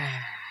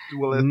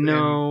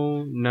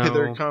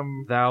 Hither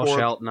come thou forth.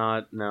 shalt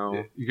not.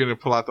 No. You're going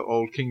to pull out the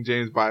old King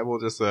James Bible,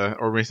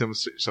 or maybe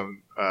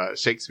some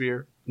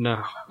Shakespeare.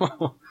 No.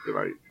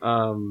 Right.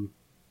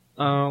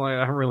 I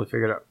haven't really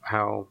figured out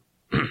how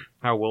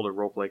well to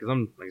roleplay because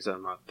like I said,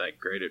 I'm not that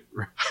great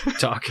at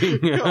talking.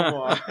 Come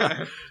on.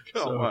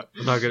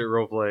 I'm not good at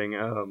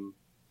roleplaying.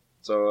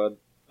 So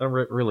I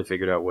haven't really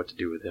figured out what to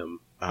do with him.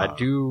 I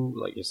do,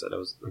 like you said,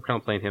 I'm kind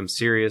of playing him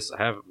serious.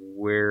 I have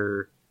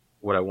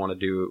what I want to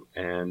do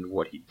and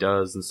what he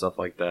does and stuff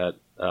like that.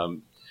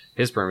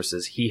 His premise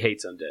is he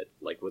hates undead,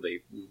 like with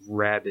a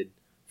rabid,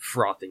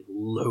 frothing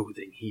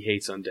loathing. He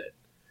hates undead.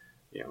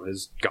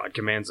 His god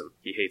commands him.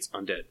 He hates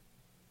undead.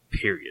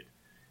 Period.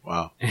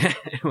 Wow.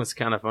 It was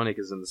kind of funny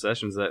because in the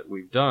sessions that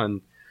we've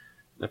done,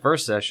 the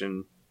first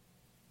session,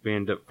 we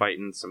ended up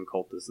fighting some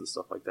cultists and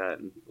stuff like that,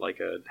 and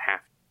like a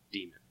half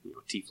demon,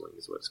 tiefling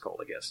is what it's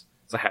called, I guess.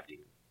 It's a half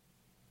demon.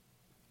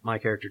 My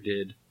character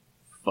did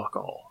fuck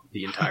all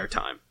the entire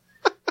time.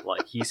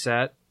 Like, he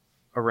sat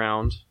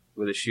around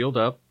with his shield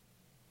up,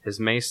 his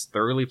mace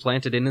thoroughly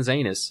planted in his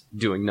anus,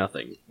 doing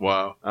nothing.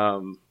 Wow.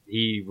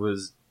 He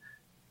was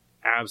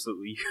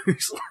absolutely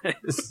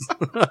useless.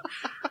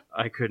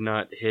 I could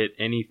not hit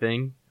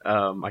anything.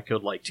 I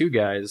killed like 2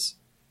 guys,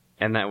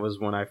 and that was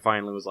when I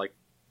finally was like,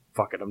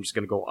 fuck it, I'm just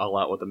gonna go all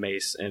out with the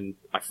mace. And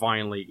I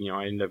finally,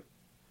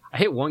 I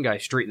hit one guy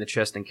straight in the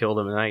chest and killed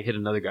him, and I hit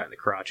another guy in the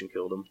crotch and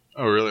killed him.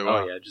 Oh, really?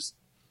 Wow. Oh, yeah, just,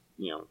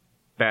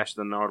 bashed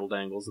the gnarled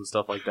dangles and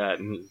stuff like that,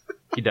 and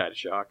he died of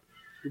shock.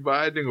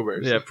 Goodbye,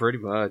 Dingleberries. Yeah, pretty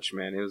much,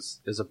 man. It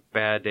was a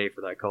bad day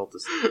for that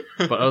cultist.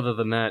 But other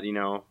than that,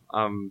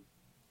 I'm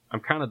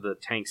kind of the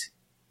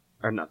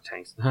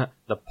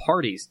the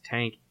party's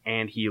tank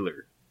and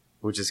healer,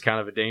 which is kind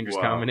of a dangerous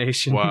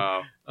combination.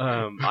 Wow.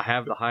 I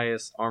have the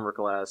highest armor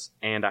class,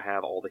 and I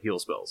have all the heal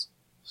spells.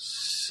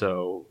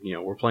 So,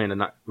 we're playing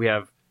we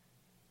have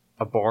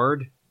a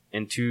bard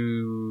and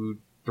 3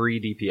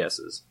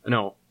 DPSs.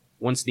 No,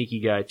 1 sneaky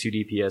guy, 2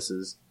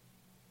 DPSs,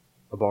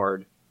 a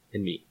bard,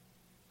 and me.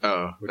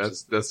 Oh,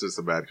 that's just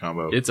a bad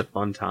combo. It's a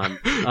fun time.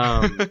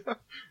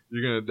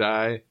 You're gonna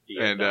die,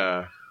 and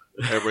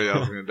everybody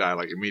else is gonna die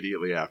like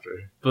immediately after.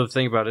 But the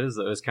thing about it is,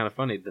 though, it's kind of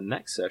funny. The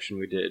next session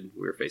we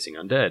were facing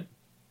undead. And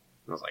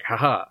I was like,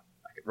 haha,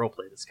 I could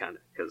roleplay this kind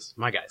of, because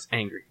my guy's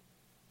angry.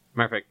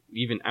 Matter of fact,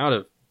 even out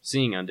of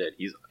seeing undead,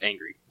 he's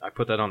angry. I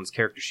put that on his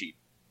character sheet.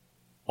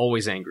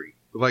 Always angry.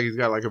 Like he's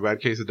got like a bad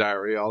case of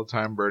diarrhea all the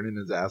time, burning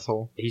his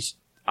asshole.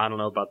 I don't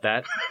know about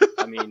that.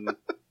 I mean,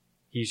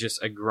 he's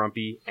just a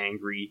grumpy,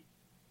 angry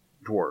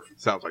dwarf.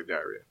 Sounds like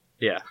diarrhea.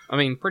 Yeah, I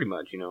mean, pretty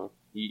much,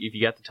 if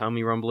you got the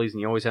tummy rumblies and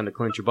you always have to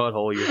clench your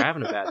butthole, you're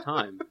having a bad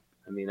time.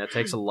 I mean, that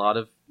takes a lot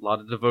of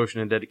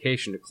devotion and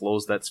dedication to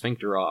close that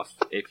sphincter off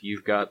if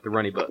you've got the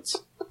runny butts.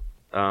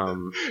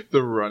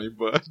 The runny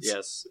butts.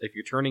 Yes, if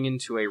you're turning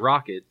into a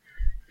rocket,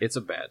 it's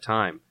a bad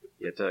time.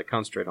 You have to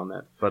concentrate on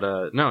that.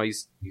 But no,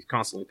 he's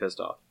constantly pissed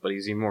off. But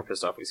he's even more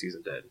pissed off when he sees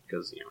him dead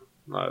because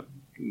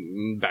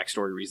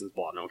backstory reasons,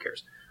 blah, no one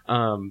cares.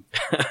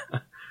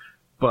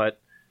 But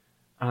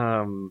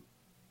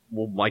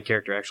well, my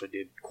character actually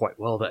did quite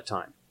well that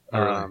time.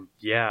 Really?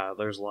 Yeah,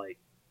 there's like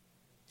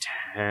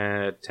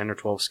 10 or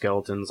 12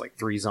 skeletons, like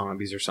 3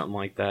 zombies or something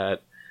like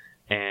that.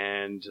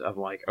 And I'm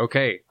like,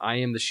 okay, I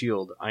am the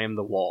shield, I am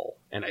the wall.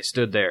 And I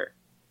stood there,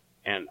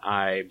 and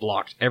I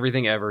blocked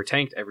everything ever,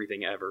 tanked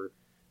everything ever.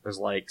 There's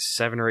like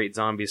 7 or 8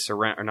 zombies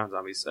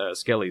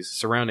skellies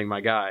surrounding my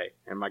guy.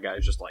 And my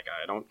guy's just like,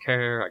 I don't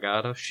care, I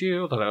got a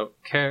shield, I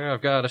don't care,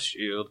 I've got a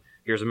shield.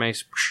 Here's a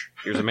mace,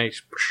 here's a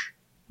mace,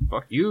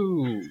 fuck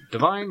you,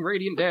 divine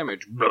radiant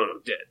damage,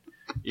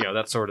 dead.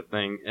 That sort of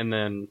thing. And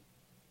then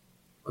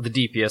the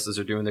DPSs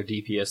are doing their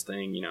DPS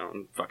thing,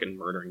 and fucking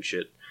murdering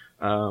shit.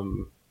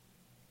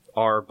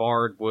 Our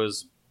bard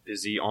was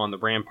busy on the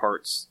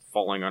ramparts,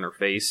 falling on her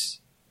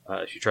face.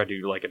 She tried to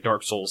do like a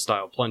Dark Souls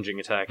style plunging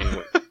attack,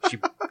 and she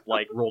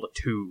like rolled a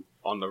 2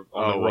 on the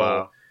roll,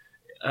 wow.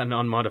 An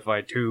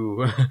unmodified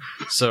 2.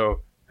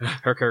 So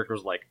her character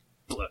was like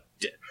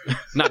dead,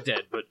 not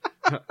dead, but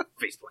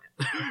face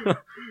plant.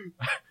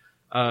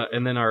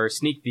 And then our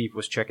sneak thief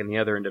was checking the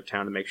other end of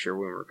town to make sure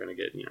we weren't going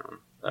to get,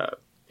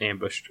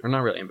 ambushed. Or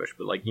not really ambushed,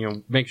 but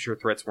make sure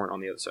threats weren't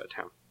on the other side of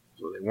town.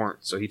 So they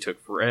weren't. So he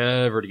took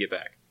forever to get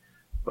back.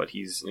 But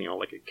he's,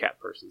 like a cat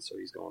person, so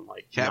he's going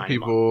like cat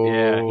people.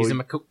 Yeah, he's in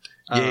Mako.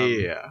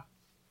 Yeah.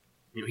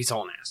 He's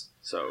hauling ass.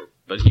 So,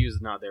 but he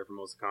was not there for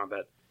most of the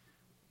combat.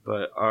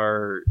 But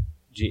our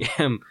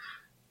GM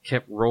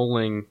kept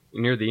rolling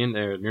near the end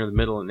there, near the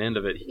middle and end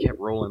of it. He kept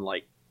rolling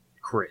like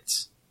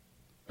crits.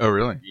 Oh,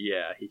 really?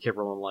 Yeah, he kept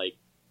rolling like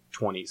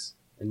 20s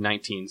and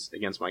 19s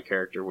against my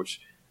character,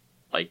 which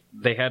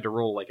they had to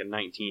roll like a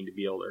 19 to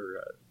be able to,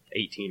 or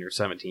 18 or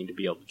 17 to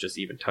be able to just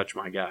even touch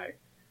my guy.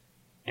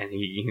 And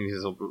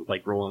he's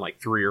like rolling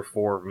like 3 or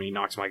 4 when he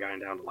knocks my guy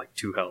down to like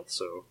 2 health.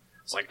 So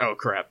it's like, oh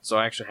crap. So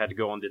I actually had to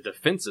go on the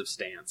defensive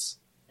stance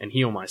and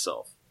heal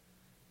myself.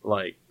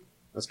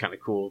 That's kind of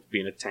cool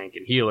being a tank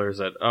and healer is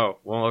that, oh,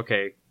 well,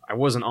 okay, I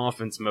was in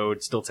offense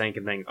mode, still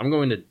tanking things. I'm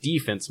going to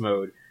defense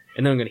mode,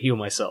 and then I'm going to heal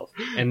myself.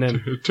 And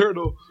then...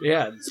 Turtle!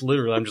 Yeah, it's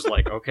literally, I'm just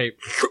like, okay,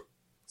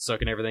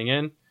 sucking everything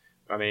in.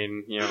 I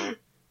mean,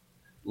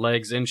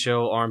 legs in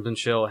shell, arms in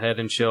shell, head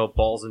in shell,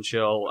 balls in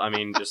shell. I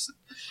mean, just,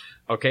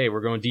 okay,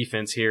 we're going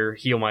defense here.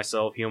 Heal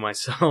myself.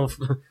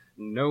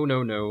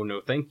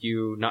 No, thank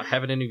you. Not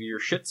having any of your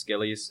shit,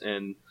 Skellies.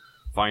 And...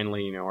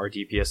 finally, our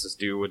DPSs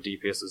do what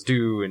DPSs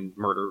do and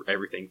murder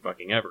everything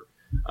fucking ever.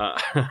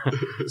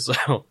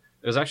 So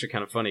it was actually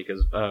kind of funny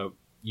because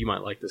you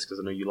might like this because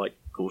I know you like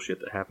cool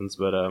shit that happens.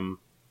 But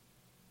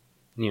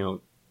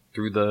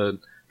through the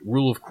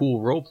rule of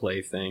cool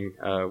roleplay thing,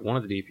 one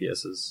of the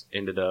DPSs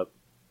ended up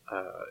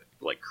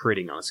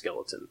critting on a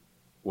skeleton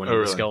when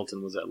the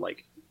skeleton was at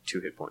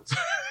 2 hit points.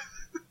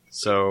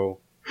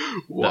 So.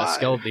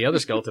 The other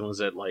skeleton was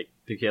at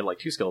he had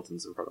 2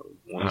 skeletons in front of him.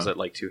 One was at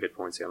 2 hit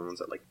points, the other one's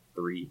at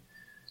 3.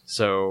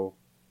 So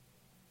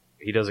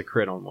he does a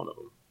crit on one of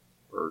them,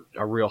 or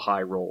a real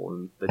high roll,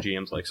 and the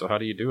GM's like, so how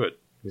do you do it?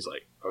 He's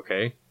like,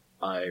 okay,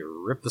 I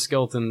rip the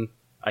skeleton,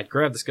 I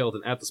grab the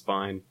skeleton at the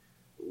spine,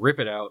 rip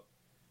it out,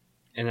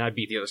 and I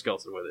beat the other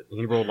skeleton with it. And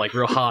he rolled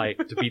real high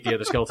to beat the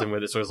other skeleton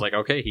with it, so it's like,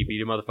 okay, he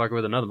beat a motherfucker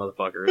with another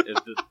motherfucker.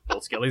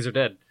 Both skellies are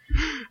dead.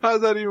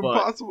 How's that even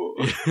possible?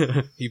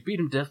 He beat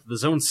him to death with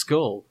his own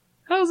skull.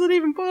 How's that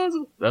even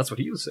possible? That's what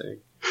he was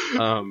saying.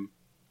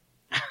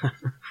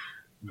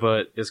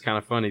 But it's kind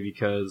of funny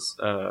because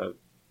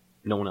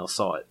no one else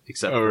saw it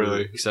except for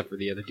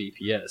the other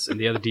DPS, and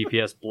the other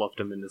DPS bluffed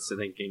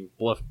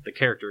the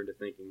character into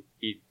thinking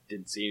he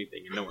didn't see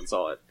anything, and no one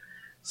saw it.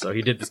 So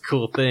he did this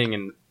cool thing,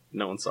 and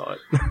no one saw it.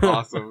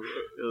 Awesome.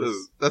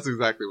 That's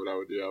exactly what I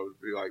would do. I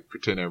would be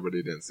pretend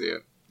everybody didn't see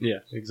it. Yeah,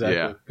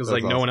 exactly. Because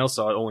awesome. No one else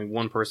saw it. Only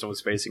one person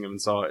was facing him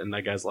and saw it, and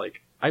that guy's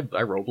like, I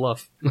roll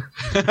bluff.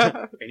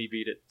 And he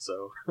beat it,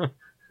 so.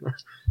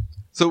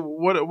 So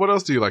what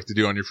else do you like to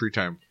do on your free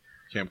time,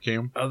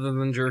 Cam? Other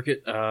than jerk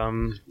it.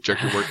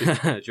 Jerk and work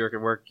it. Jerk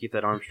and work, keep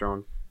that arm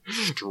strong.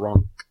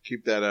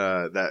 Keep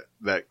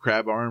that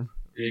crab arm.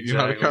 Exactly. You know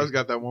how the crab's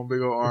got that one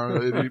big old arm?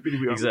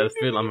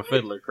 I'm a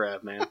fiddler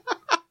crab, man.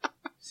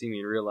 See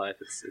me in real life,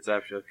 it's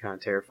actually kind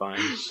of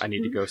terrifying. I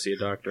need to go see a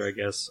doctor, I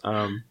guess.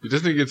 You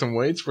just need to get some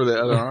weights for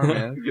the other arm,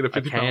 man. Get a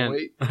 50-pound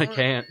weight. I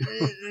can't.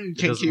 It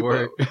doesn't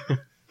work.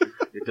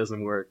 It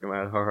doesn't work no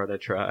matter how hard I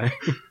try.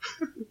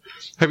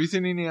 Have you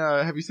seen any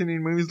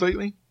movies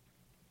lately?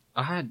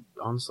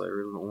 Honestly, I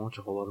really don't watch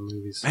a whole lot of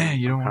movies. Man,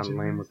 you don't watch I'm kind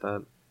of lame with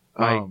that.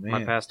 Man.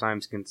 My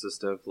pastimes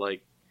consist of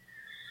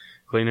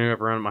cleaning up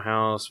around my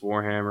house,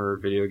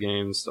 Warhammer, video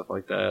games, stuff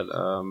like that.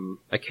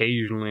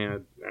 Occasionally, I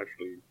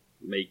actually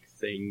make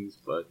things,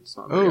 but it's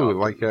not very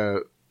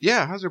often.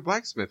 How's your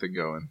blacksmithing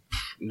going?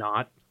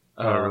 Not.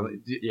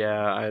 Really?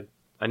 Yeah,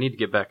 I need to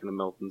get back into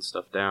melting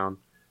stuff down,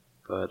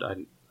 but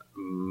I'm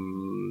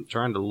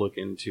trying to look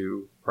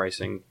into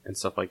pricing and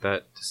stuff like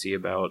that to see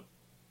about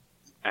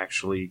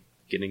actually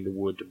getting the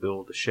wood to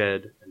build a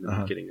shed and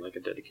then getting a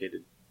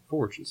dedicated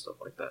forge and stuff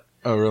like that.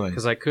 Oh, really?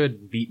 Because I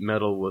could beat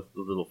metal with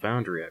the little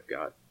foundry I've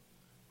got,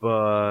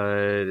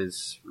 but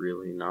it's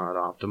really not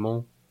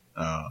optimal.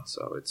 Oh.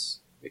 So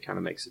it kind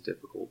of makes it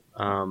difficult.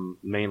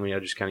 Mainly, I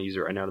just kind of use it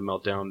right now to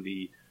melt down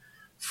the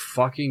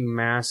fucking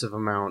massive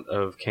amount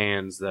of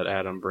cans that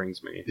Adam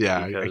brings me. Yeah,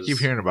 I keep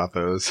hearing about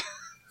those.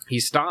 He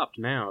stopped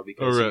now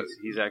because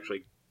he's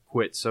actually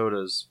quit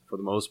sodas for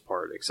the most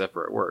part, except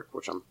for at work,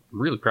 which I'm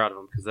really proud of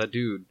him because that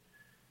dude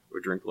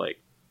would drink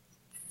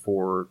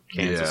 4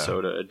 cans of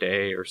soda a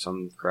day or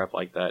some crap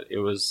like that. It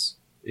was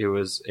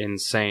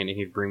insane, and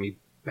he'd bring me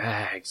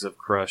bags of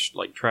crushed,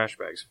 trash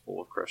bags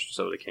full of crushed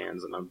soda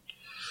cans, and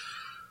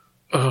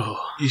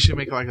you should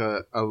make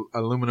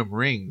aluminum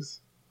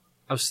rings.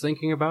 I was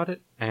thinking about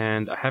it,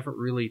 and I haven't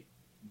really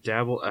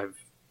dabbled.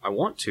 I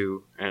want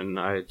to, and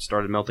I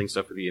started melting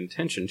stuff with the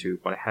intention to,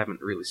 but I haven't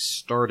really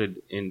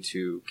started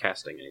into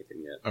casting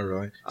anything yet. Oh,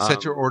 really?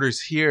 Set your orders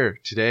here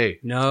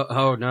today. No,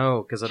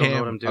 because I don't know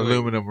what I'm doing.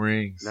 Aluminum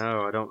rings.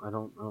 No, I don't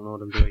know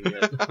what I'm doing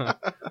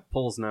yet.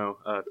 Polls no,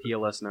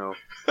 PLS no.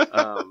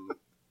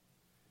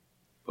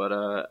 But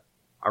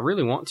I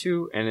really want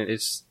to, and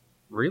it's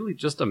really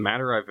just a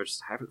matter of I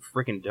just haven't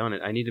freaking done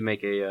it. I need to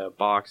make a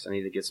box. I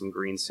need to get some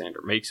green sand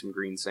or make some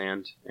green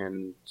sand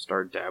and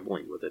start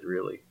dabbling with it,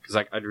 really. Because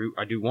I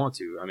do want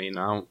to. I mean,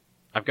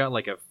 I've got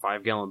like a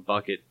 5-gallon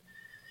bucket,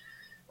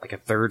 like a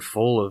third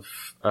full of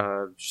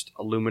just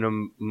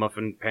aluminum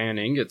muffin pan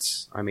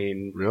ingots. I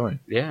mean, Really?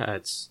 yeah,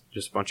 it's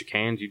just a bunch of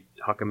cans. You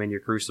huck them in your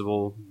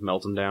crucible,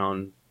 melt them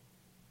down,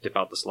 dip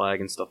out the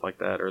slag and stuff like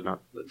that, or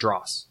not, the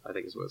dross, I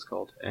think is what it's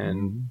called,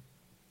 and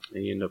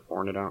you end up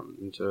pouring it out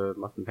into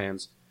muffin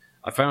pans.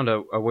 I found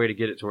a way to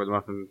get it to where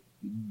the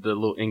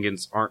little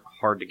ingots aren't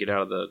hard to get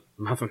out of the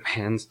muffin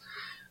pans,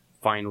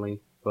 finally,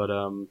 but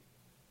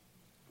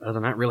other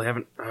than that, really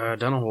haven't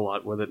done a whole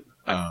lot with it.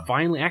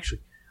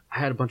 I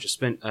had a bunch of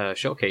spent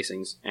shell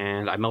casings,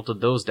 and I melted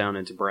those down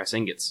into brass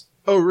ingots.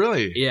 Oh,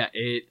 really? Yeah,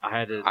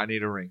 I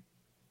need a ring.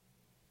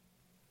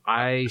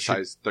 Size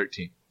Size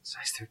 13.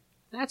 13.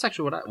 That's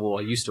actually what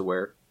I used to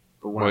wear.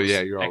 But when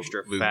you're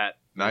extra all fat.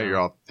 Now you're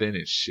all thin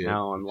as shit.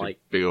 Now I'm like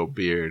big old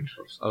beard.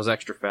 I was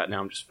extra fat.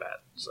 Now I'm just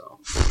fat. So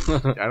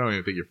I don't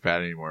even think you're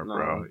fat anymore,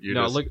 bro.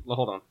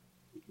 Hold on.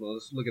 Well,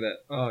 let's look at that.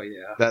 Oh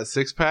yeah, that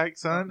 6-pack,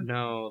 son.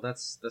 No,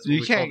 that's what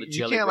you we can't. call the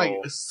jelly you can't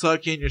roll. like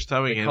suck in your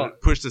stomach and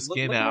push the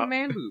skin look out. At my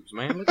man boobs,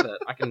 man. Look at that.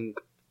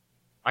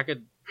 I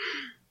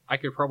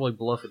could probably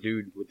bluff a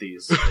dude with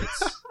these.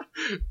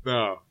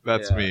 No,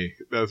 that's me.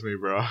 That's me,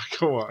 bro.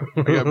 Come on.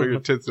 I got bigger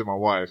tits than my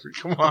wife.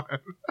 Come on.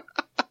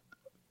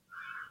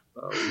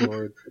 Oh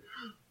Lord.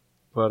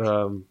 But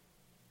and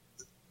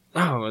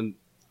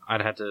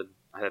I'd have to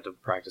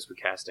practice with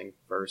casting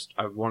first.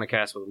 I want to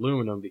cast with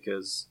aluminum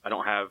because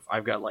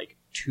I've got like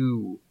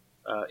 2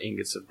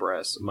 ingots of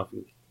brass,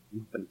 muffin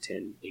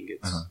tin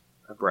ingots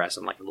of brass,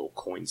 and like a little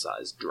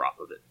coin-sized drop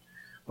of it.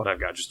 But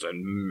I've got just a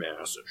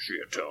massive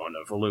shit ton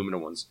of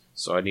aluminum ones,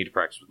 so I need to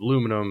practice with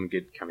aluminum and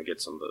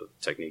get some of the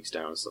techniques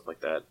down and stuff like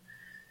that.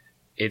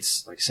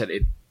 It's like I said,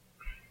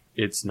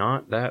 it's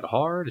not that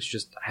hard. It's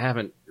just I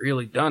haven't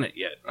really done it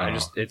yet.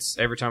 It's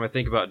every time I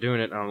think about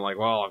doing it, I'm like,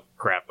 well,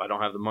 crap, I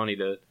don't have the money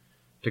to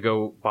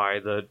go buy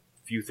the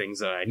few things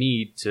that I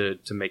need to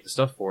make the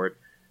stuff for it.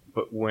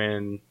 But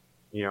when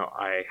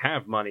I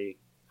have money,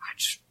 I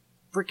just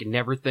freaking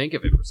never think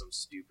of it for some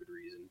stupid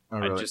reason. Oh,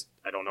 really?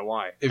 I don't know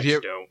why. If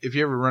you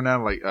ever run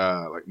out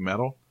of like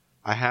metal,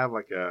 I have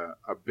like a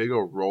big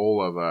old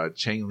roll of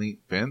chain link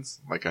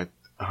fence, like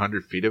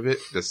 100 feet of it,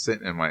 just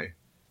sitting in my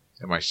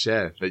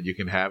shed that you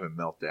can have and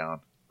melt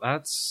down.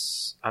 I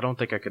don't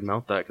think I could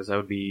melt that because that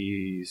would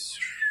be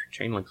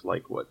chain link's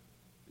like what?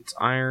 It's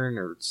iron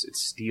or it's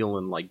steel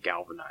and like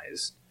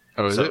galvanized.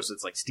 Oh, is it? So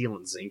it's like steel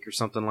and zinc or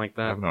something like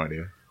that. I have no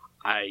idea.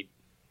 I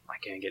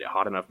can't get it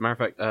hot enough. Matter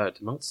of fact,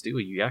 to melt steel,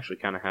 you actually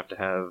kind of have to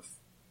have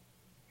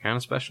kind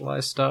of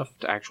specialized stuff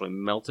to actually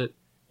melt it.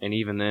 And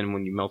even then,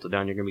 when you melt it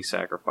down, you're going to be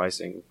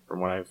sacrificing,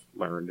 from what I've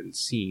learned and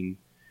seen,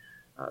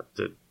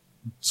 the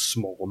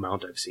small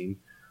amount I've seen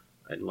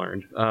and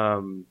learned.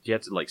 You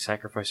have to like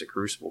sacrifice a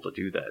crucible to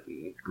do that,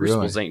 and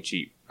crucibles ain't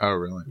cheap. Oh,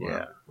 really?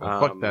 Yeah. Well,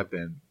 fuck that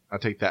then. I'll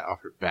take that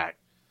offer back.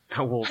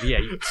 Well, yeah,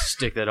 you can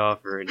stick that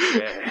offer in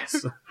your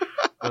ass.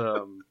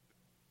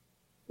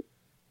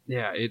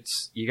 Yeah,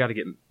 you got to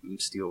get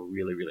steel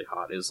really, really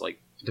hot. It's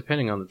like,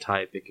 depending on the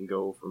type, it can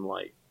go from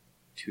like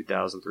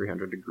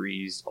 2,300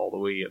 degrees all the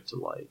way up to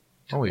like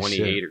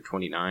 28 or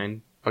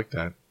 29. Fuck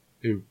that.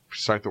 Dude,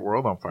 start the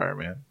world on fire,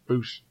 man.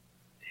 Boosh.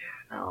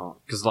 Yeah, no.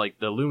 Because like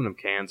the aluminum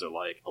cans are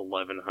like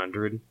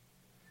 1,100,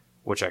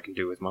 which I can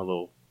do with my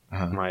little,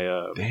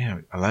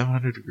 damn,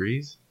 1,100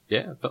 degrees?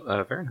 Yeah,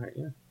 Fahrenheit,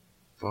 yeah.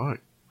 Fuck.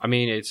 I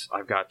mean,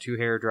 I've got 2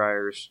 hair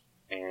dryers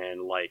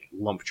and like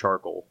lump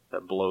charcoal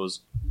that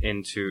blows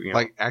into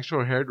like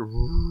actual hair.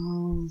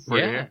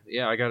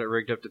 Yeah. I got it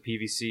rigged up to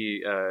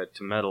PVC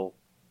to metal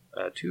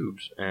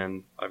tubes,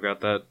 and I've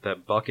got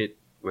that bucket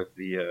with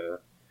the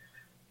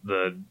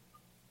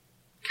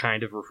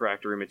kind of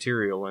refractory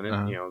material in it,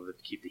 to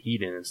keep the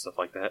heat in and stuff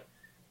like that.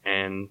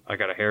 And I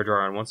got a hair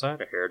dryer on one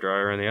side, a hair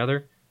dryer on the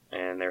other,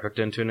 and they're hooked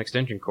into an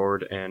extension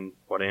cord. And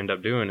what I end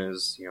up doing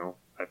is,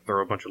 I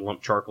throw a bunch of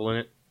lump charcoal in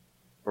it,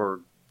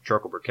 or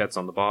charcoal briquettes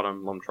on the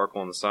bottom, lump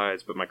charcoal on the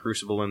sides, put my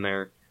crucible in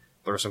there,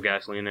 throw some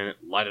gasoline in it,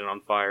 light it on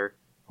fire.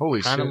 Holy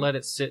shit. Kind of let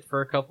it sit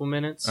for a couple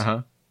minutes.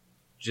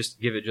 Just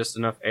give it just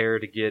enough air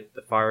to get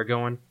the fire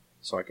going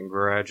so I can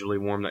gradually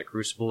warm that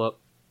crucible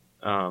up.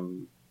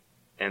 And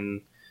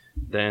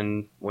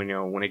then when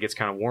it gets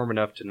kind of warm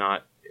enough to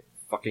not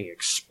fucking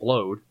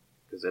explode,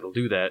 because it'll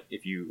do that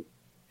if you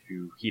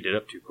heat it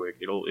up too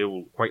quick, it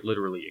will quite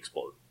literally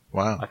explode.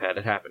 Wow. I've had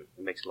it happen.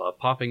 It makes a lot of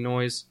popping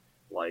noise.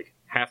 Like,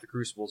 half the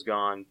crucible's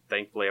gone.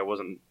 Thankfully, I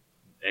wasn't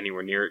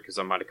anywhere near it because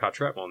I might have caught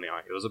shrapnel in the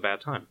eye. It was a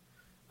bad time.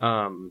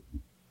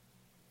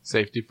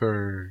 Safety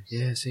first.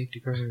 Yeah, safety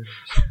first.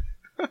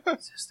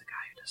 Says the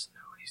guy who doesn't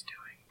know what he's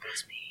doing.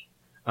 That's me.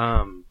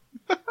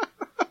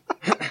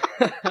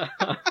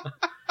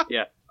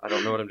 Yeah, I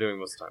don't know what I'm doing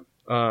most of the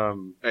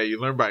time. Hey, you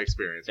learn by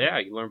experience. Yeah,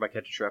 you learn by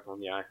catching shrapnel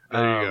in the eye.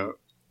 There you go.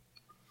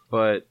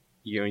 But,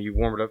 you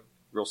warm it up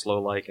real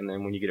slow, and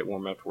then when you get it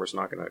warm enough to where it's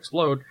not going to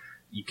explode,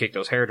 you kick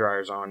those hair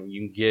dryers on, and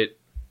you can get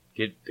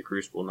get the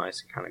crucible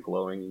nice and kind of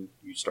glowing,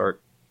 you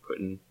start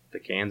putting the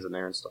cans in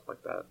there and stuff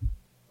like that.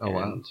 Oh,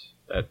 wow. And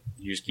that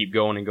you just keep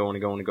going and going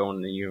and going and going,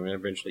 and then you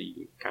eventually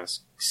you kind of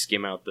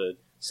skim out the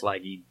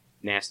slaggy,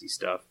 nasty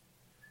stuff,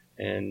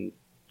 and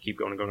keep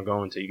going and going and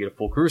going until you get a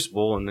full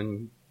crucible, and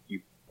then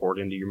you pour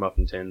it into your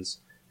muffin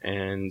tins.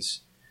 And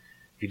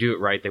if you do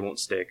it right, they won't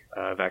stick.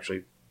 I've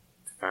actually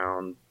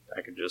found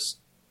I could just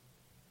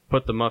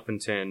put the muffin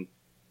tin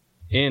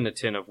in a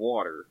tin of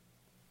water,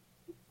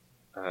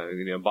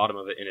 bottom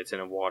of it in a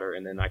tin of water,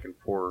 and then I can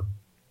pour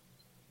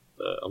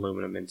the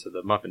aluminum into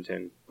the muffin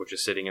tin, which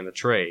is sitting in the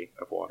tray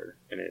of water,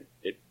 and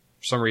it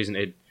for some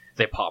reason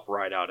they pop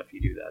right out if you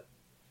do that.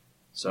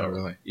 So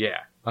really?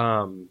 Yeah.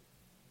 But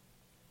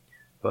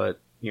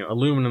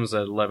aluminum's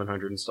at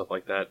 1100 and stuff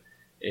like that,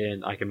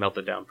 and I can melt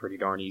it down pretty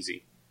darn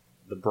easy.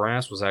 The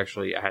brass was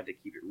actually, I had to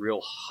keep it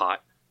real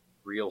hot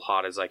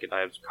as I could.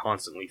 I was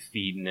constantly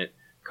feeding it,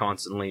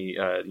 constantly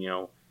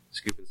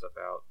scooping stuff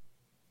out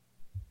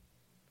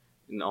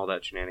and all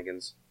that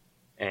shenanigans,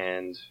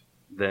 and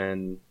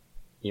then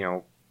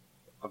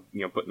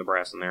putting the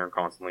brass in there and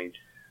constantly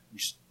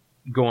just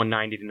going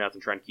 90 to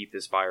nothing, trying to keep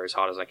this fire as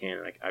hot as I can.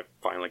 And I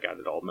finally got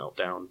it all melt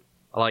down.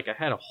 I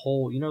had a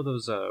whole,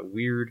 those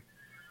weird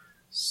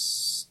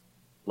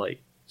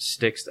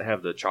sticks that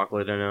have the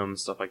chocolate in them,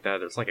 stuff like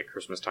that. It's like a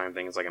Christmas time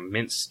thing. It's like a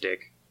mint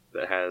stick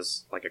that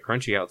has like a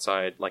crunchy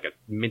outside, like a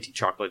minty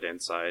chocolate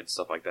inside,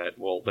 stuff like that.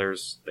 Well,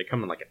 they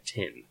come in like a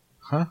tin.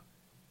 Huh?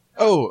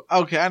 Oh,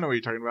 okay. I know what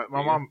you're talking about.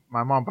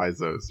 My mom buys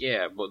those.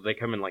 Yeah, but they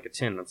come in like a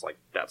tin.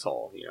 That's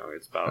all.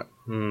 It's about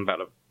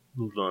a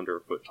little under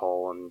a foot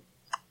tall and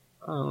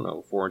I don't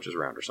know, 4 inches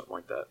round or something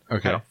like that.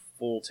 Okay. I got a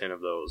full tin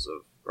of those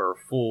or a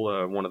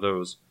full one of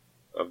those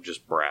of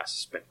just brass,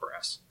 spent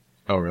brass.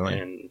 Oh, really?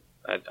 And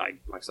I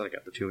like I said, I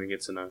got the 2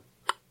 ingots in a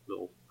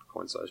little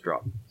coin-sized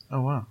drop.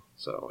 Oh, wow.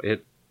 So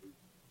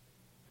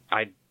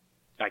I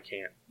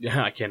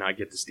cannot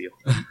get this deal.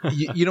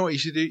 you know what you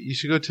should do? You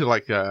should go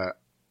to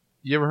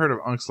you ever heard of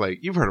Unks Lake?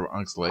 You've heard of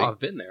Unks Lake. I've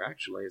been there,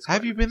 actually.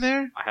 Have you been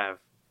there? I have.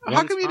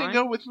 How come you didn't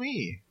go with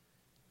me?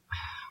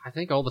 I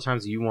think all the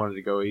times that you wanted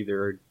to go,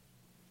 either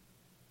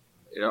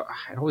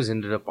it always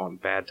ended up on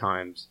bad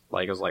times.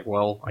 I was like,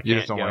 well, I can't go. You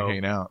just don't want to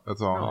hang out.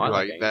 That's all. No, You're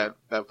like that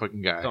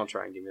fucking guy. Don't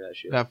try and give me that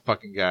shit. That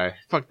fucking guy.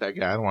 Fuck that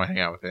guy. I don't want to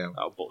hang out with him.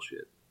 Oh,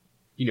 bullshit.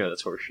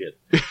 That's horse shit.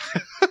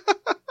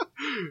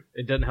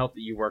 It doesn't help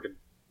that you work a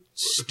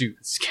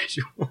stupid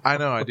schedule. I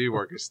know, I do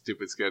work a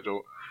stupid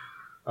schedule.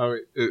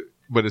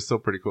 But it's still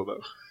pretty cool,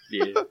 though.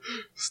 Yeah.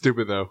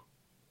 Stupid, though.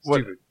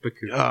 Stupid, but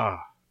cool.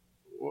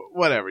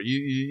 Whatever.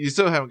 You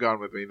still haven't gone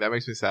with me. That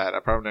makes me sad.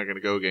 I'm probably not going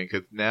to go again,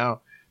 because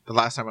now, the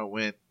last time I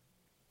went,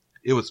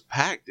 it was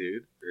packed,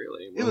 dude.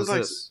 Really? When was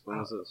this? When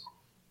was this?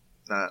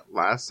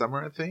 Last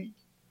summer, I think.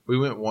 We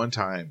went one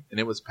time,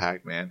 and it was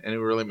packed, man. And it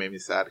really made me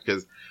sad,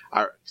 because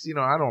I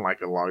don't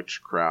like a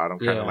large crowd. I'm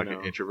kind of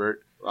an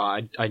introvert.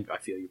 I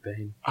feel your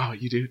pain. Oh,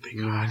 you do?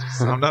 Thank God.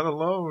 I'm not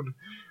alone.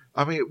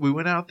 I mean, we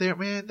went out there,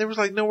 man. There was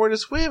nowhere to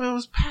swim. It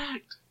was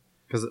packed.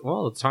 Because,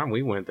 the time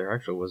we went, there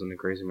actually wasn't a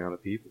crazy amount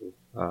of people.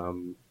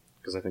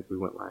 Because I think we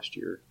went last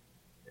year.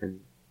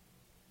 And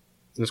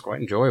it was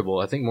quite enjoyable.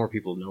 I think more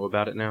people know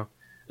about it now.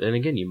 Then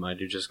again, you might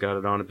have just got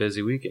it on a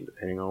busy weekend,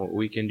 depending on what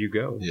weekend you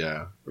go.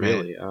 Yeah.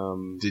 Really.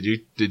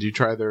 Did you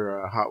try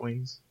their hot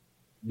wings?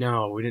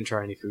 No, we didn't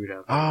try any food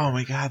out there. Oh,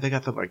 my God. They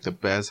got the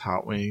best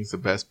hot wings, the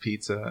best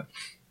pizza,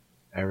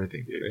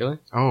 everything, dude. Really?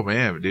 Oh,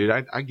 man, dude.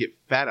 I get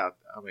fat out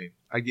there.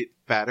 I get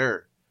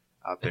fatter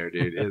out there,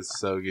 dude. It's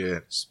so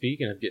good.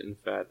 Speaking of getting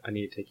fat, I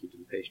need to take you to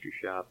the pastry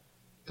shop.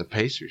 The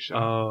pastry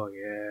shop? Oh,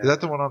 yeah. Is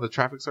that the one on the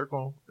traffic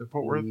circle in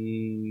Fort Worth?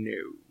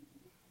 No.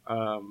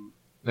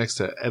 Next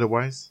to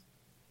Edelweiss?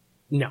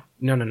 No.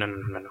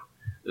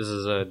 This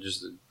is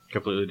just a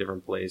completely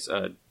different place.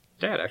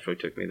 Dad actually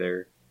took me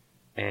there,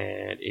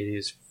 and it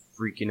is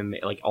freaking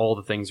amazing. All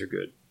the things are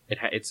good.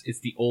 It's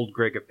the old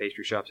Greg of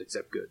pastry shops,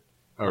 except good.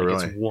 Oh,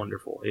 really? It's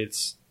wonderful.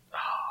 It's...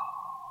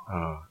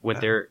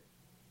 went there.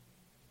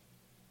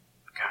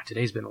 God,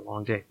 today's been a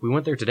long day. We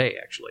went there today,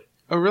 actually.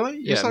 Oh, really?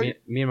 Yeah,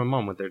 me and my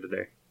mom went there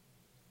today.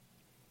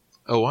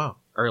 Oh, wow.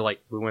 Or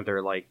we went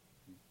there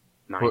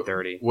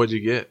 9:30. What'd you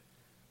get?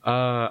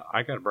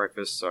 I got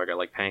breakfast, so I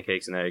got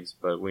pancakes and eggs,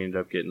 but we ended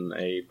up getting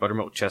a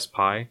buttermilk chest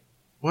pie.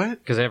 What?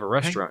 Because they have a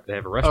restaurant. They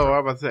have a restaurant. Oh, I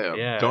was about to say,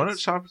 yeah, donut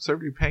shop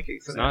served you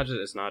pancakes. It's not a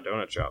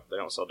donut shop. They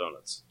don't sell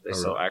donuts. They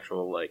sell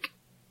actual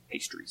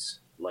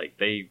pastries.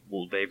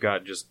 They've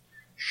got just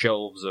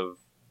shelves of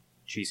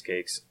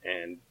cheesecakes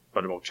and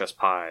buttermilk chest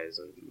pies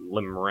and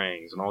lemon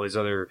meringues and all these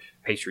other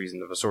pastries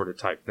and the assorted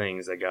type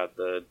things. They got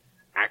the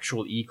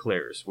actual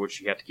eclairs,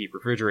 which you have to keep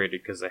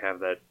refrigerated because they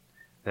have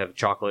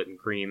chocolate and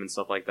cream and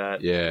stuff like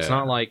that. Yeah. It's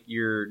not like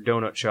your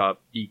donut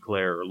shop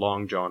eclair or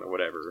Long John or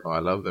whatever. Oh, I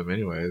love them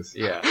anyways.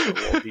 Yeah.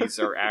 Well, these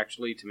are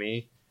actually, to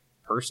me,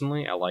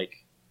 personally, I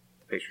like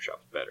the pastry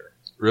shops better.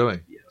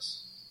 Really?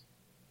 Yes.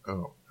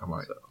 Oh, I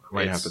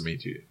might have to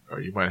meet you.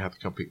 Or you might have to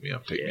come pick me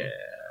up. Take me.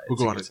 We'll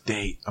go on a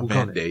date.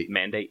 Mandate.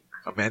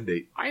 A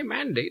mandate. I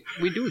mandate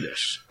we do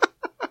this.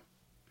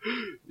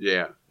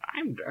 Yeah.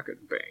 I'm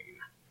Deckard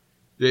Bane.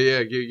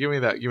 Yeah. Give me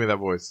that. Give me that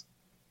voice.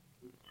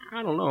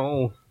 I don't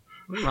know.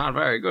 I'm not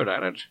very good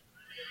at it.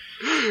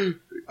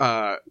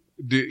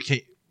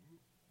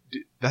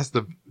 That's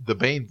the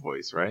Bane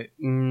voice, right?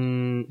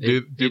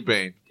 Do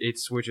Bane. It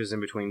switches in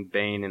between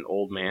Bane and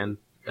Old Man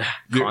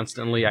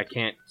constantly. I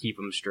can't keep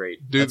them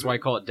straight. Dude. That's why I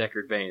call it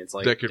Deckard Bane. It's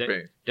like Deckard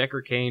Bane.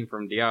 Deckard Cain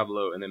from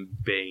Diablo, and then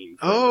Bane.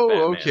 From Oh,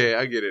 Batman. okay,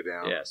 I get it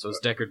now. Yeah, so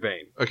it's Deckard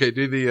Bane. Okay,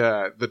 do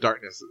the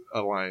Darkness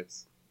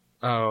Alliance.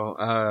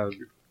 Oh,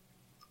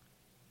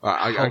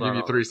 I'll give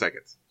you 3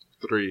 seconds.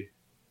 3,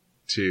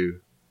 2,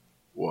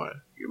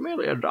 1. You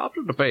merely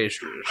adopted the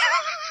pastries.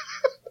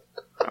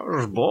 I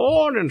was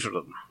born into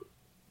them,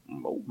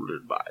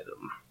 molded by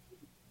them.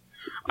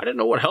 I didn't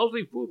know what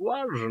healthy food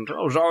was until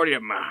I was already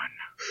a man.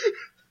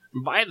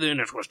 By then,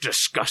 it was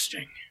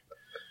disgusting.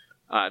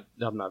 I'm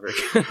not very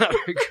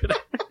good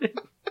at it.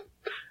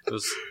 It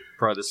was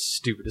probably the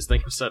stupidest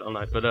thing I've said all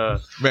night. But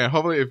man,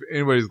 hopefully, if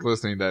anybody's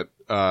listening that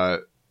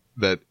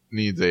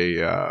needs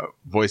a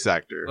voice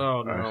actor,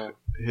 oh no,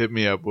 hit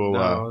me up.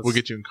 We'll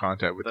get you in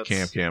contact with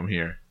Cam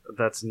here.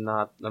 That's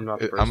not. I'm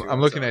not the person.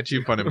 I'm looking at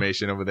you,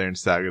 Funimation, over there in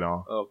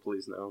Saginaw. Oh,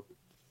 please no.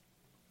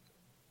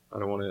 I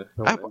don't want to.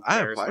 I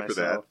applied for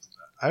that.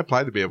 I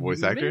applied to be a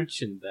voice actor.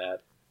 Mentioned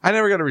that. I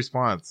never got a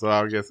response, so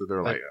I guess that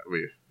they're like,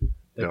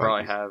 they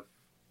probably have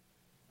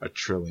a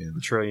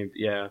trillion.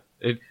 Yeah.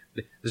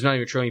 There's not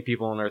even a trillion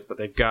people on Earth, but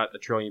they've got a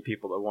trillion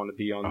people that want to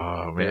be on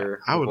man.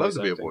 I would love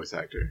to be a voice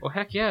actor. Well,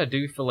 heck yeah,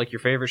 dude, for like your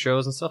favorite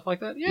shows and stuff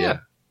like that. Yeah.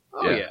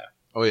 Oh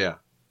yeah.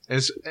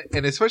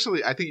 And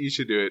especially, I think you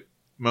should do it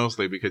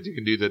mostly because you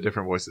can do the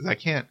different voices. I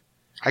can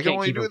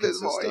only do this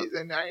voice,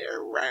 and I'm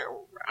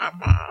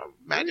a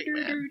magic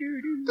man.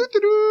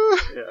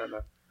 Yeah,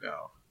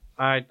 No.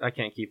 I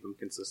can't keep them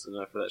consistent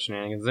enough for that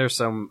shenanigans. There's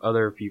some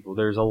other people.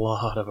 There's a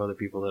lot of other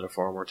people that are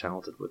far more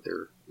talented with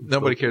their.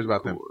 Nobody cares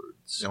about them.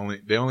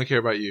 They only care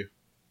about you.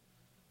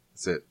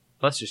 That's it.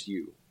 That's just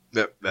you.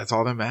 That's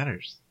all that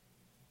matters.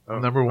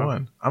 I'm number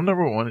one. I'm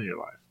number one in your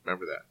life.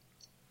 Remember that.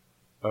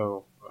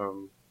 Oh,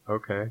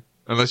 okay.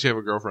 Unless you have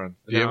a girlfriend.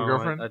 Do you have a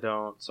girlfriend? I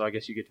don't. So I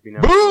guess you get to be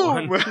number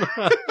one.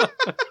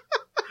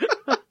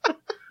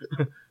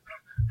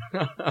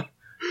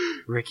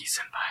 Ricky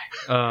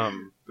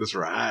Senpai. That's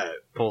right.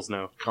 Polls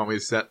no. Call me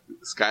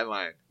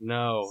Skyline.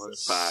 No.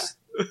 Senpai.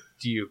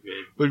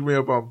 Stupid. Look me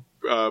up on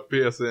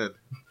PSN.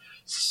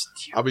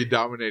 Stupid. I'll be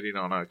dominating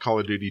on Call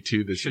of Duty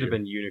 2 this Should year. have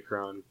been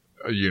Unicron.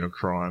 A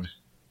Unicron.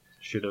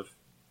 Should have.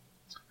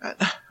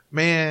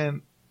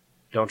 Man.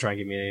 Don't try and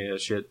give me any of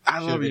that shit. I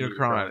love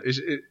Unicron.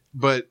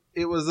 But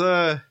it was,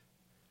 I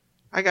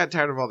got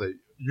tired of all the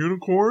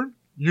Unicorn?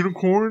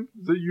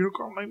 The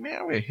Unicorn? I'm like, man,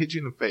 I'm going to hit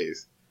you in the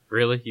face.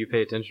 Really? You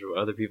pay attention to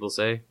what other people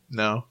say?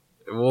 No.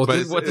 Well, but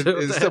it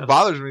still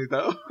bothers me,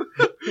 though.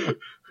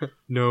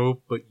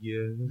 No, but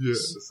yes.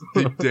 Yes.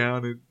 Deep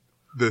down,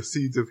 the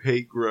seeds of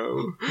hate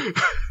grow.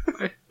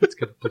 It's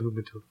going to bloom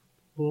into a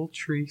full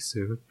tree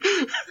soon.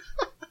 Tree of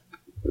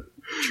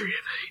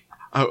hate.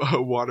 I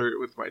water it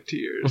with my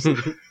tears.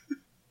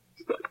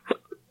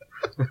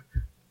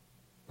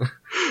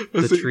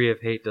 The tree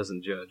of hate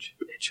doesn't judge.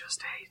 It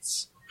just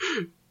hates.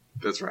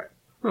 That's right.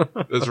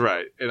 That's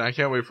right. And I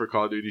can't wait for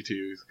Call of Duty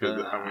 2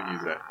 because I'm going to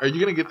use that. Are you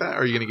going to get that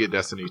or are you going to get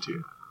Destiny 2?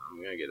 I'm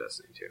going to get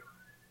Destiny 2.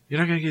 You're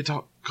not going to get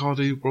Call of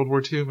Duty World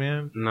War 2,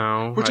 man?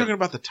 No. We're talking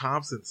about the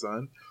Thompson,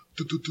 son.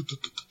 I'll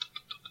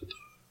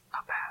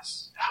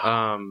pass.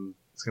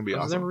 It's going to be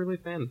awesome. I was never really a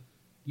fan.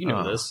 You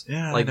know this.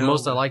 Yeah, like, the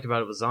most I liked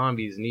about it was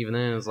zombies, and even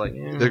then it was like,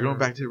 they're going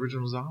back to the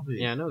original zombies.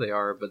 Yeah, I know they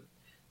are, but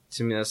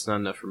to me that's not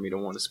enough for me to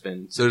want to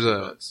spend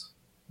 $60.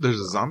 There's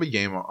a zombie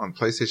game on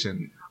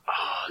PlayStation,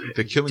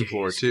 The Killing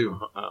Floor, too.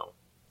 Oh.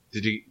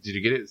 Did you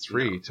get it? It's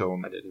free till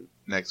I didn't.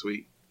 Next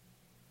week.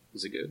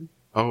 Is it good?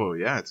 Oh,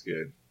 yeah, it's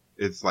good.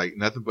 It's like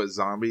nothing but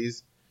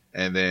zombies,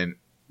 and then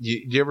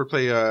did you ever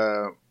play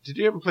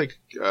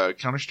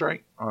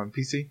Counter-Strike on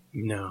PC?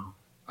 No.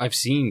 I've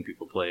seen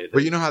people play it.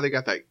 But you know how they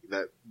got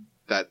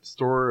that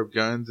store of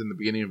guns in the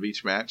beginning of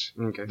each match?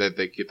 Okay. That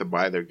they get to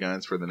buy their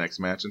guns for the next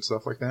match and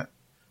stuff like that?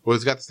 Well,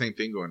 it's got the same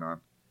thing going on.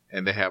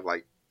 And they have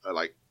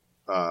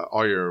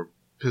all your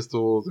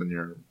pistols and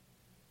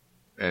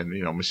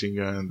machine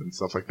guns and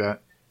stuff like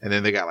that. And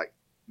then they got like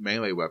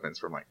melee weapons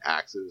from like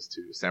axes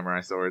to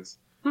samurai swords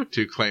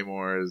to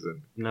claymores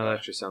and no, that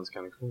actually sounds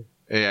kind of cool.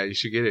 Yeah, you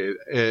should get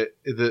it.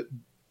 The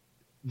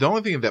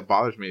only thing that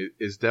bothers me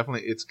is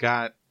definitely it's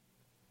got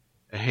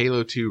a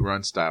Halo 2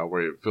 run style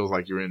where it feels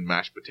like you're in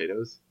mashed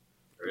potatoes.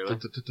 Really?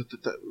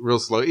 Real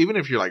slow. Even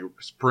if you're like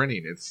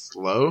sprinting, it's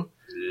slow.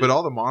 But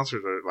all the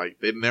monsters are like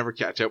they never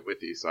catch up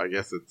with you. So I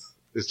guess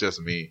it's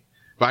just me.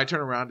 But I turn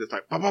around, it's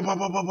like ba ba ba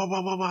ba ba ba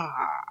ba ba ba.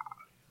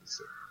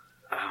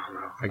 I don't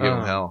know. I give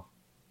them hell.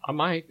 I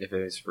might if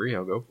it's free.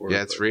 I'll go for it.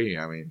 Yeah, it's free.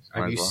 I mean,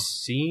 have you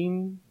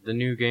seen the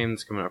new game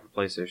that's coming out for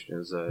PlayStation?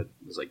 Is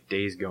like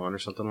Days Gone or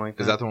something like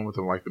that? Is that the one with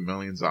the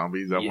million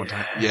zombies at one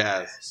time?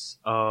 Yes.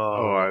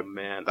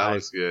 Man, that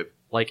looks good.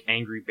 Like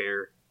Angry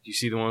Bear. Do you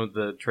see the one with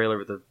the trailer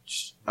with the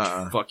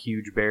fuck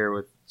huge bear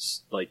with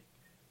like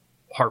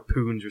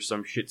harpoons or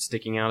some shit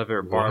sticking out of it,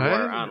 or barbed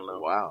wire. I don't know.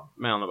 Wow.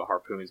 I don't know about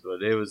harpoons,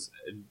 but it was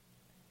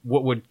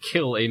what would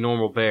kill a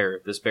normal bear.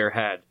 This bear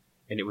had,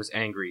 and it was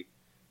angry.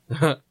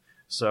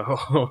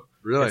 So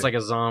Really? it's like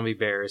a zombie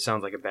bear. It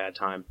sounds like a bad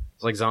time.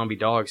 It's like zombie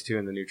dogs too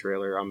in the new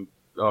trailer.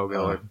 Oh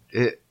god,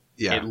 it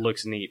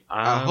looks neat.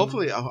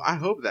 Hopefully, I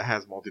hope that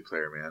has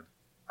multiplayer, man.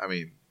 I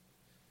mean,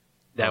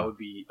 that would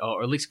be,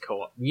 or at least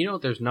co-op. You know,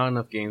 there's not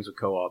enough games with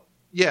co-op.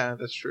 Yeah,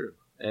 that's true.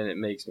 And it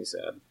makes me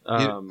sad.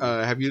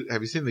 Have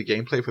you seen the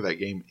gameplay for that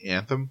game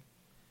Anthem?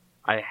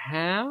 I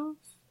have.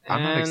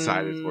 I'm not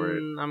excited for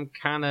it. I'm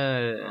kind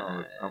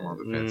of. I'm on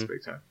the fence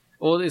big time.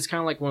 Well, it's kind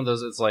of like one of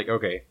those. It's like,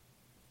 okay,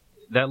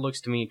 that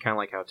looks to me kind of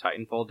like how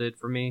Titanfall did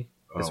for me.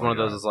 It's one of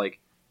those. It's like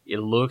it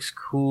looks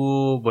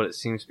cool, but it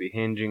seems to be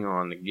hinging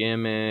on the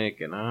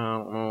gimmick, and I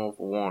don't know if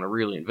I want to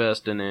really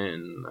invest in it.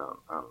 And I don't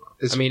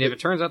know. I mean, if it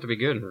turns out to be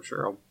good, for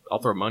sure, I'll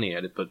throw money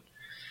at it. But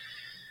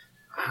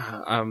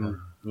I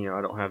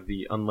don't have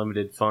the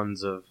unlimited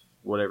funds of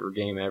whatever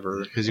game ever.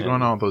 Because you're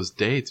going on all those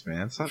dates,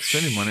 man. Stop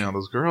spending money on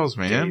those girls,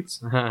 man.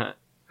 Dates.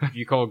 If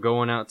you call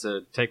going out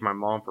to take my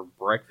mom for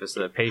breakfast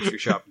at a pastry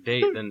shop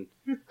date, then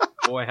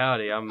boy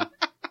howdy,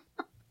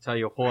 tell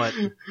you what,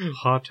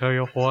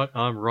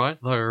 I'm right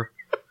there.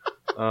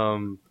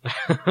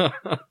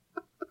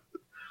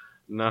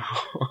 No.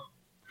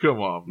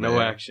 Come on, man. No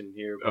action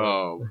here. Bro.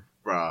 Oh,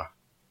 bruh.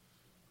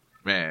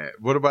 Man,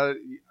 what about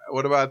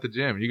at the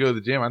gym? You go to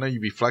the gym, I know you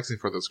be flexing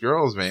for those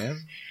girls,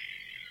 man.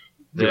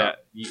 Yeah,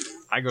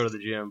 I go to the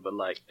gym, but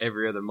like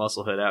every other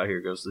musclehead out here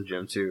goes to the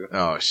gym too.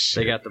 Oh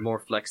shit! They got the more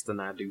flex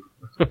than I do.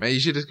 Man, you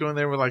should just go in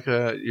there with like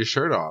your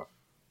shirt off,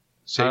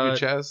 shave your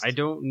chest. I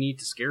don't need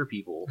to scare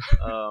people,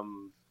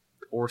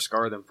 or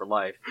scar them for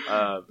life.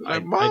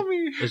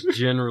 Mommy, it's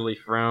generally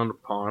frowned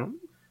upon.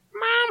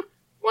 Mom,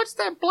 what's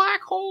that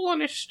black hole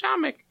on his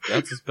stomach?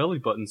 That's his belly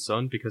button,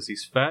 son, because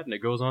he's fat and it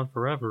goes on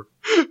forever.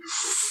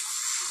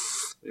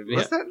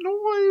 What's that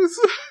noise?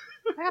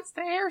 That's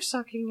the air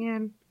sucking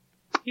in.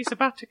 He's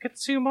about to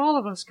consume all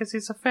of us because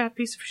he's a fat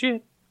piece of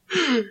shit.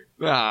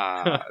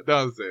 Nah,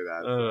 don't say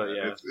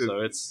that.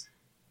 Yeah,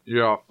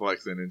 you're all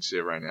flexing and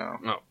shit right now.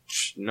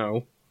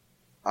 No.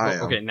 I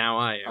am. Okay, now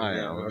I am. I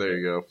am. Okay. There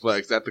you go.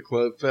 Flex at the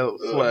club.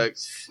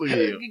 Flex. Look at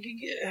you.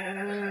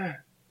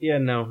 Yeah,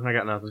 no, I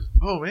got nothing.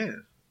 Oh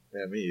man.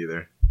 Yeah, me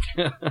either.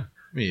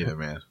 Me either,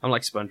 man. I'm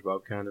like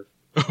SpongeBob, kind of.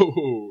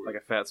 Oh, like a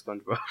fat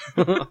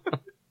SpongeBob.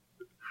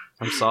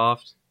 I'm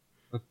soft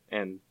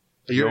and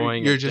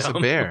annoying. You're and just dumb. a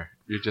bear.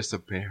 You're just a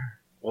bear.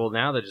 Well,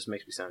 now that just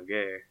makes me sound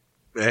gay.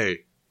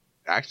 Hey,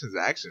 action's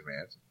action,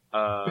 man.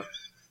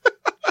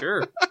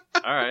 Sure.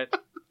 All right.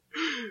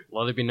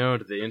 Let it be known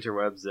to the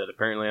interwebs that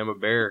apparently I'm a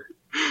bear.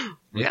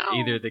 Meow.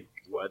 Either the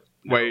what?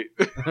 No. Wait.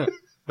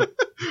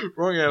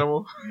 Wrong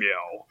animal.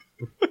 Meow.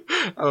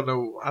 I don't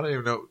know. I don't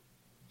even know.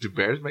 Do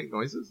bears make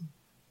noises?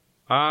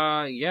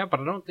 Yeah,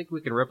 but I don't think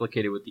we can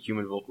replicate it with the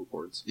human vocal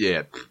cords.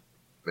 Yeah.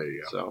 There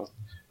you go. So,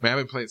 man, I've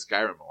been playing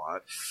Skyrim a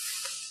lot.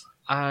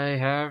 I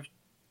have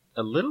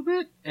a little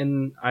bit,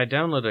 and I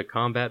downloaded a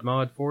combat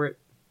mod for it.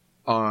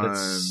 On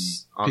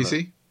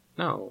PC?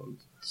 No.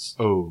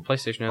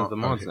 PlayStation has the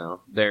mods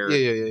now. They're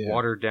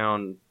watered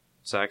down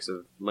sacks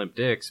of limp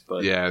dicks,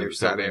 but they're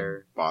still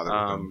there.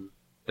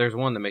 There's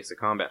one that makes the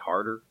combat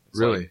harder. It's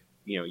really? Like,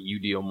 you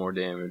deal more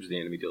damage, the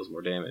enemy deals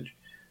more damage.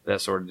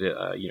 That sort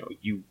of,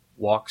 you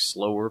walk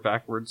slower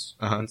backwards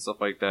and stuff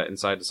like that. And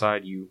side to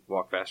side, you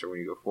walk faster when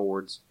you go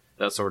forwards.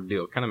 That sort of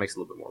deal. Kind of makes it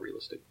a little bit more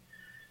realistic.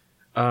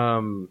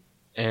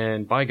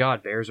 And by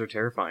God, bears are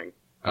terrifying.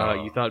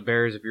 You thought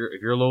bears, if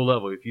you're low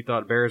level, if you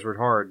thought bears were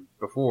hard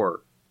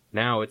before,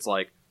 now it's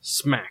like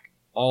smack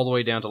all the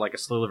way down to like a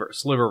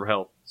sliver of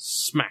health,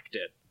 smack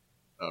dead.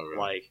 Oh, really?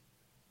 Like,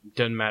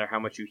 doesn't matter how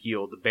much you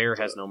heal, the bear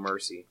has no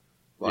mercy.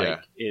 Like,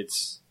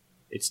 it's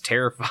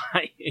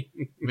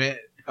terrifying. Man,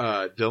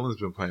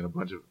 Dylan's been playing a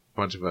bunch of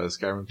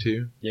Skyrim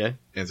too. Yeah,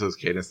 and so is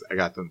Cadence. I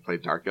got them to play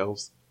Dark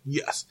Elves.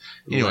 Yes.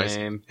 Anyways,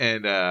 and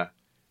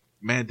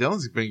man,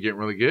 Dylan's been getting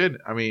really good.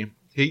 I mean,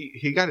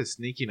 he got his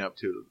sneaking up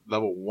to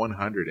level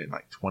 100 in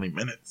like 20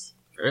 minutes.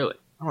 Really?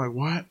 I'm like,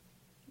 what?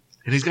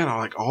 And he's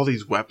got all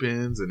these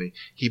weapons, and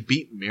he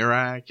beat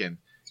Mirak, and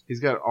he's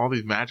got all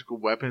these magical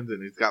weapons,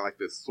 and he's got like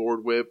this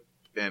sword whip,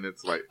 and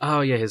it's like,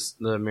 oh yeah,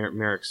 the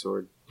Mirak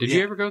sword. Did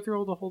you ever go through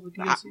all the whole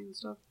DLC and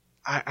stuff?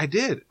 I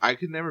did. I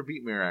could never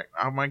beat Mirak.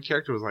 My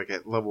character was like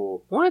at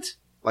level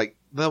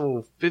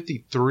level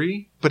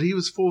 53, but he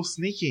was full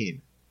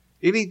sneaking.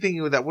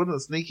 Anything that wasn't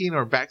sneaking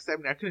or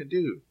backstabbing, I couldn't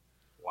do.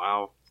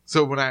 Wow.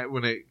 So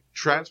when it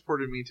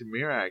transported me to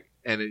Mirak,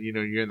 and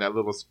you're in that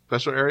little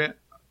special area,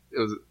 it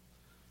was.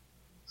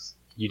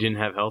 You didn't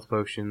have health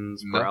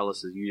potions,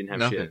 paralysis. You didn't have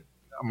nothing. shit.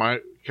 My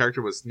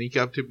character would sneak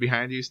up to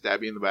behind you,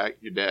 stab you in the back,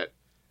 you're dead.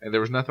 And there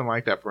was nothing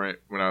like that for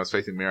it when I was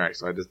facing Mirak,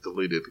 so I just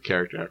deleted the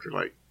character after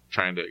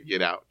trying to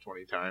get out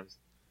 20 times.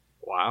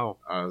 Wow.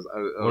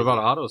 What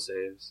about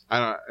autosaves?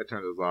 I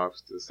turned those off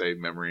to save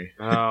memory.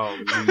 Oh,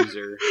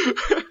 loser.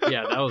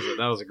 Yeah, that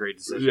was a great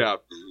decision. Yeah,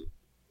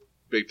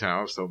 big time.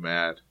 I was so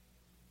mad.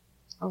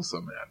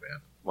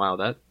 Man. Wow,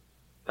 that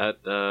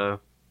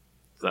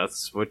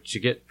that's what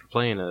you get for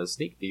playing a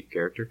sneak thief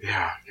character.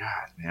 Yeah,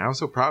 God, man, I was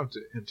so proud of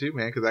him too,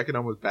 man, because I could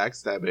almost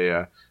backstab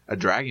a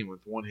dragon with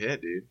one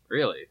hit, dude.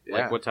 Really? Yeah.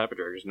 Like what type of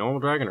dragons? Normal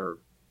dragon or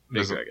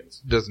big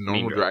dragons? Just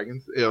normal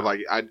dragons. Yeah,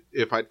 like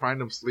if I'd find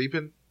them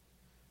sleeping,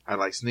 I'd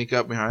like sneak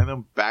up behind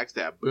them,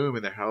 backstab, boom,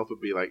 and their health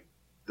would be like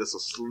just a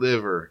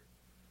sliver,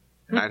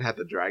 and I'd have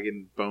the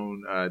dragon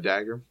bone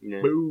dagger,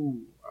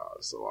 boom. Oh,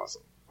 it's so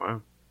awesome.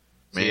 Wow,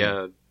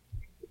 man.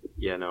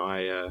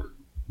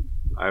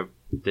 I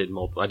did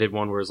multiple. I did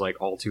one where it was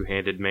like all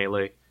two-handed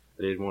melee.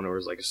 I did one where it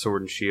was like a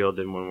sword and shield.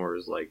 Did one where it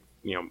was like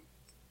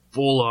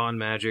full on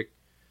magic.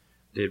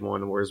 Did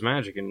one where it was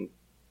magic and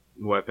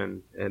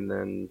weapon, and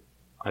then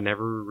I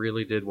never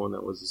really did one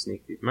that was a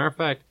sneak thief. Matter of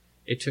fact,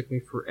 it took me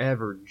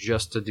forever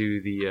just to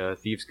do the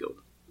Thieves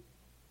Guild.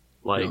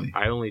 Like, really?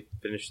 I only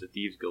finished the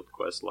Thieves Guild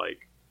quest,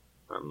 like,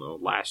 I don't know,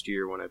 last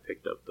year when I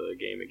picked up the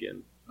game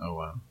again. Oh,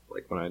 wow.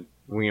 Like, when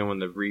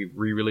the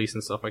re-release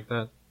and stuff like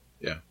that.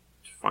 Yeah.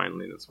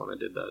 Finally, that's when I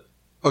did that.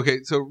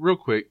 Okay, so real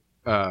quick,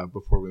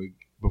 before we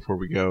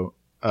go,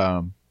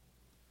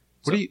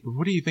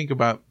 what do you think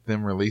about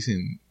them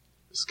releasing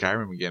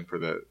Skyrim again for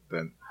the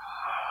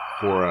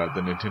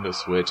Nintendo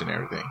Switch and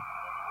everything?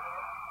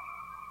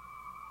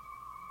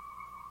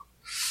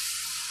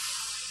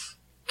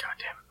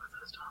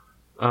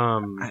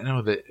 I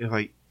know that,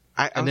 like,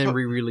 and then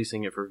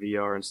re-releasing it for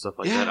VR and stuff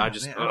like that. I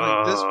just this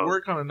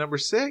work on a number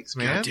 6,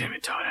 man. God damn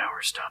it, Todd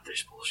Howard, stop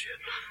this bullshit.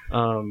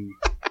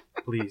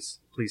 Please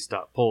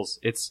stop. Pulse.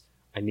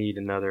 I need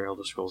another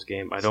Elder Scrolls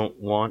game. I don't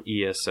want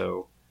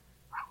ESO.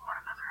 I want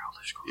another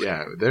Elder Scrolls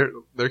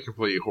game. They're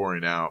completely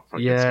whoring out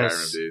fucking Yes.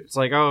 Skyrim, dude. It's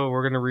like, oh,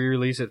 we're gonna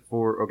re-release it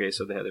for. Okay,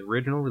 so they had the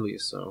original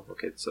release. So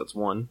that's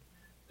one.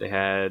 They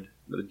had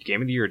the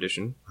Game of the Year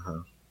edition.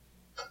 Uh-huh.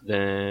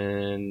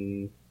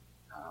 Then.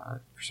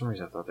 For some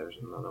reason, I thought there was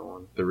another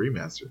one. The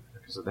remaster.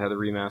 So they had the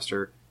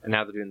remaster, and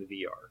now they're doing the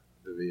VR.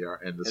 The VR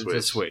and the and Switch.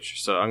 The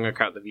Switch. So I'm going to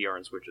count the VR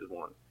and Switch as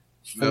one.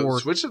 No,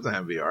 the Switch doesn't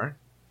have VR.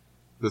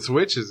 The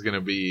Switch is going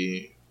to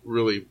be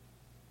really...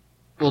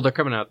 Well, they're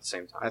coming out at the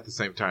same time. At the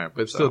same time,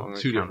 but still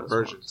two different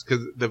versions.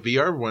 Because the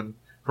VR one,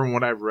 from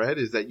what I've read,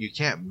 is that you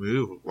can't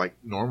move like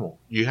normal.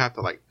 You have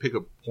to like pick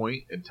a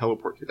point and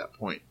teleport to that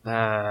point.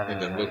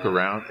 And then look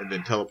around and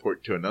then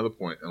teleport to another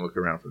point and look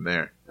around from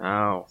there.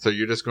 Oh. So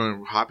you're just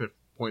going hopping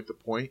point to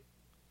point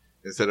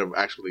instead of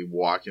actually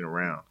walking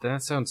around.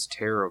 That sounds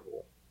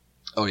terrible.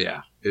 Oh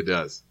yeah, it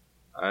does.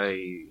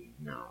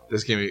 No.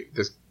 Just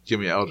give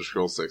me Elder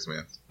Scrolls 6,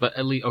 man. But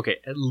at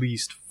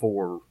least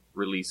 4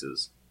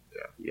 releases.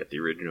 Yeah. You get the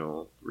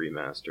original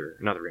remaster,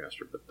 not the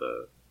remaster, but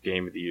the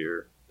Game of the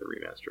Year, the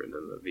remaster, and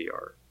then the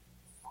VR.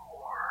 4.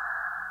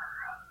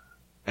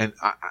 And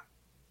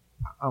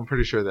I'm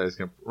pretty sure that it's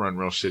gonna run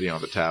real shitty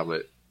on the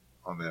tablet.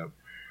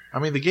 I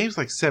mean, the game's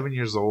like 7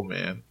 years old,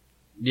 man.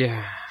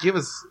 Yeah. Give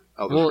us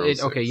Elder Scrolls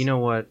 6. Okay, you know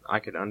what? I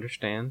could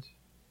understand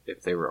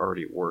if they were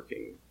already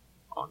working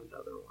on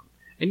another one.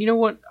 And you know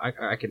what?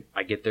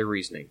 I get their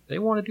reasoning. They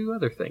want to do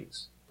other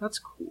things. That's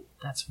cool.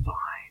 That's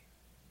fine.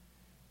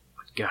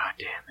 But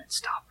goddamn it,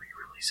 stop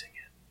re-releasing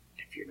it.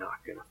 If you're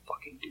not gonna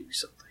fucking do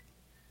something,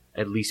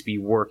 at least be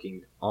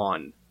working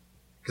on.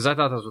 Because I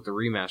thought that's what the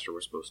remaster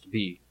was supposed to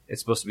be.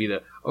 It's supposed to be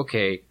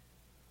okay,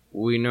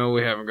 we know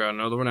we haven't got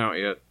another one out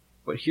yet,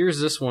 but here's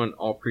this one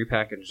all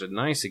prepackaged and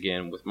nice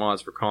again with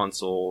mods for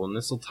console, and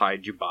this will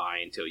tide you by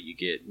until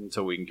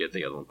we can get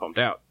the other one pumped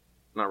out.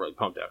 Not really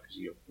pumped out because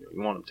you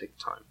want them to take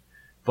the time,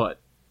 but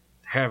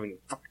they haven't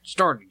fucking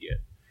started yet,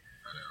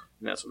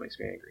 and that's what makes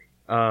me angry.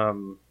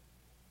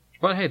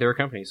 But hey, they're a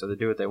company, so they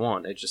do what they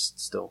want. It just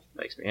still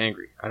makes me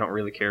angry. I don't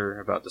really care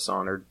about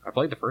Dishonored. I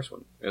played the first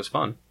one; it was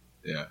fun.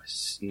 Yeah, I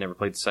never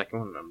played the second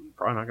one. And I'm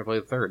probably not gonna play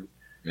the third.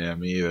 Yeah,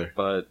 me either.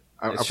 But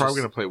I'm probably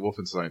going to play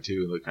Wolfenstein 2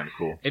 and look kind of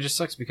cool. It just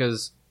sucks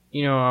because,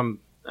 I'm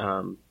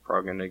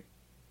probably going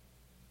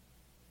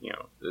to,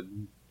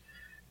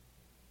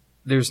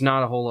 there's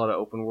not a whole lot of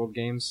open world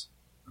games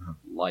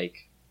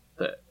like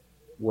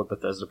what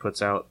Bethesda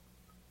puts out.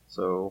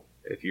 So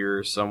if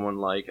you're someone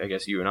like, I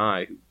guess you and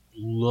I, who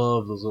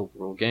love those open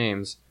world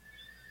games,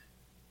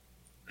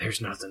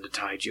 there's nothing to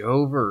tide you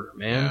over,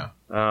 man.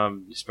 Yeah.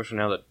 Especially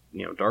now that,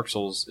 Dark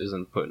Souls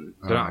isn't they're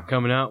not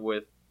coming out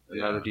with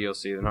another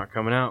DLC. They're not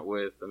coming out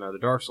with another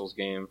Dark Souls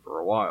game for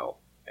a while.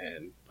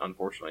 And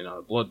unfortunately not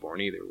a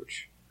Bloodborne either,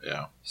 which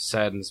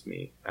saddens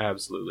me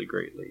absolutely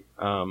greatly.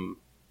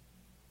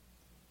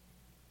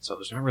 So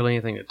there's not really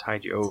anything to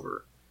tide you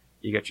over.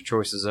 You got your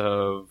choices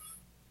of,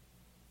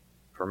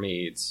 for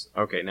me, it's,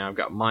 okay, now I've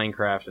got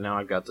Minecraft, and now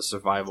I've got the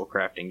survival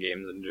crafting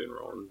games in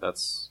general, and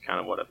that's kind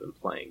of what I've been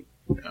playing.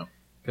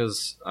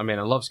 Because, I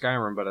love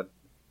Skyrim, but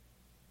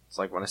it's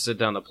like when I sit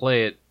down to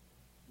play it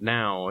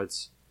now,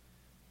 it's,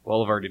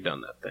 well, I've already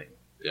done that thing.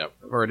 Yep.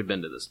 I've already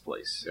been to this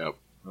place. Yep.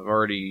 I've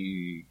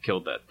already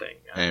killed that thing.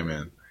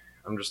 Amen.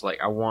 I'm just like,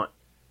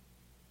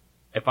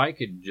 if I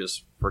could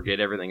just forget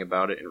everything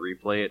about it and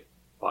replay it,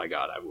 by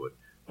God, I would.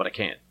 But I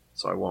can't,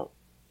 so I won't.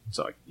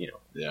 So,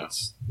 yeah.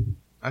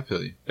 I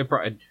feel you.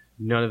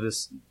 None of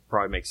this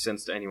probably makes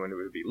sense to anyone who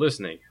would be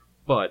listening,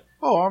 but...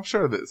 Oh, I'm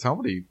sure that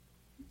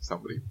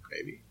somebody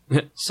maybe.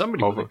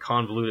 Somebody with a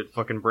convoluted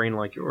fucking brain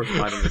like yours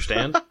might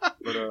understand.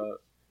 But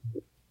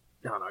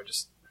no,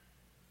 just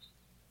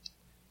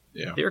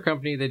their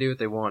company. They do what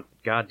they want.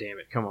 God damn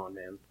it! Come on,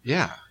 man.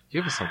 Yeah,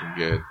 give us something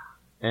good.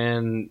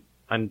 And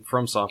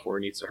From Software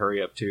needs to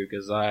hurry up too,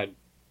 because I'm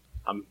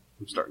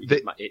starting to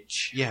get my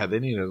itch. Yeah, they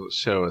need to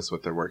show us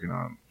what they're working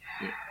on.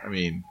 I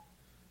mean,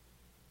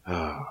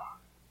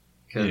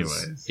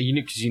 anyways, I'm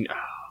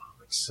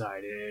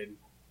excited,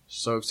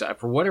 so excited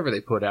for whatever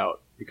they put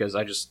out, because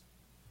I just.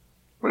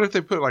 What if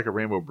they put like a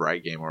Rainbow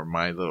Bright game or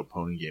My Little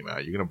Pony game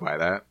out? You gonna buy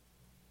that?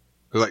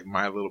 It's like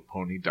My Little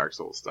Pony Dark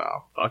Souls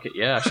style. Fuck it,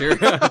 yeah, sure.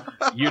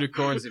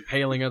 Unicorns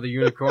impaling other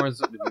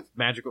unicorns with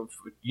magical.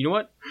 You know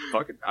what?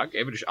 Fuck it, I'll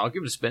give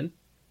it a spin.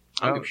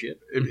 I don't give a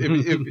shit.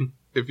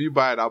 If you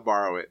buy it, I'll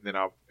borrow it, and then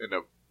I'll end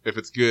up. If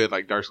it's good,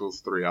 like Dark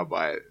Souls 3, I'll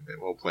buy it, and then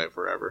we'll play it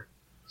forever.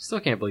 Still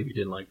can't believe you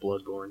didn't like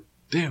Bloodborne.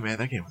 Damn, man,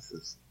 that game was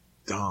just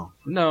dumb.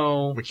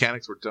 No,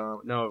 mechanics were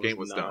dumb. No, the game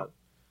was dumb.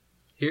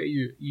 Here,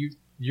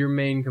 your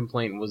main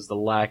complaint was the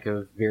lack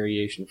of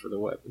variation for the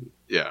weapon.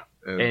 Yeah.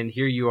 And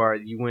here you are,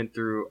 you went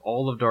through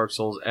all of Dark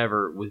Souls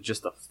ever with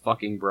just a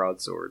fucking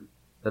broadsword.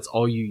 That's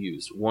all you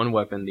used. One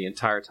weapon the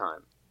entire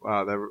time.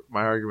 Wow,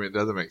 my argument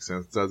doesn't make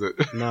sense, does it?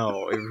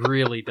 No, it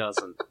really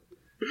doesn't.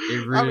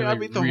 It really, I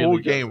beat the whole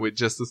game with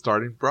just the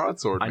starting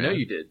broadsword, man. I know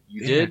you did.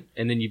 You did,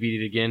 and then you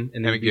beat it again,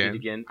 and then you beat it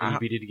again, and you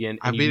beat it again,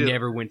 and you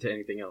never went to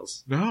anything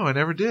else. No, I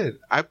never did.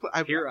 I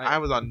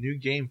was on New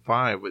Game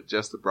 5 with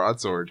just the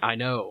broadsword. I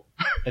know.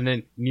 And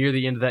then near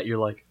the end of that, you're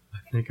like, I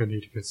think I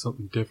need to get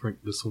something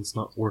different. This one's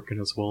not working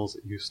as well as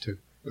it used to.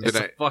 It's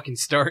a fucking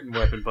starting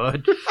weapon,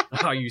 bud.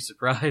 Are you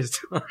surprised?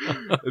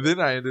 And then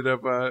I ended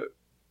up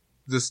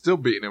just still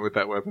beating it with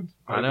that weapon.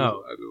 I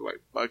know. I just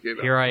like, fuck it.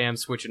 Here I am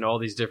switching all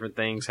these different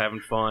things, having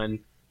fun,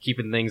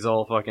 keeping things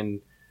all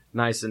fucking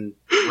nice and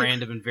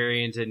random and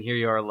variant, and here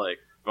you are like,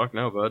 fuck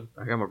no, bud.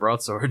 I got my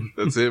broadsword.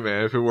 That's it,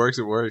 man. If it works,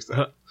 it works.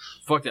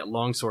 Fuck that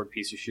longsword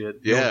piece of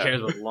shit. Yeah. No one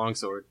cares about the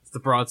longsword. It's the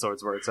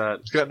broadsword's where it's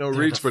at. It's got no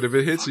reach, but if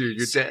it hits you,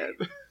 you're dead.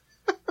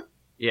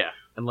 Yeah,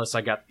 unless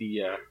I got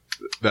the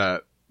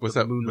what's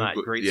that? Moonlight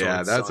Greatsword.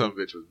 Yeah, that son of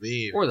a bitch was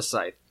mean. Or the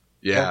scythe.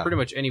 Yeah. Or pretty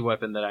much any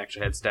weapon that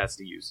actually had stats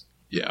to use.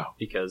 Yeah.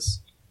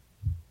 Because...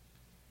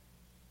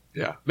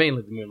 Yeah.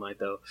 Mainly the Moonlight,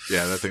 though.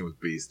 Yeah, that thing was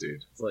beast,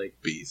 dude. It's like...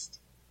 Beast.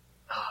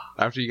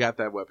 After you got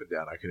that weapon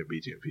down, I couldn't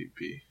beat you in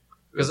PvP.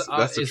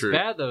 Because it's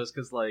bad, though,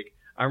 because, like,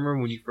 I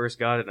remember when you first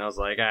got it, and I was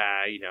like, you're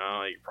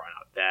probably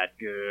not that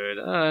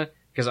good.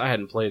 Because I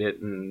hadn't played it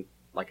in,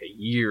 like, a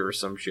year or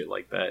some shit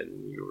like that,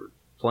 and you were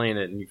playing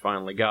it, and you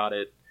finally got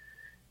it.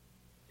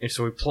 And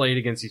so we played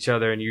against each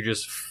other, and you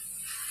just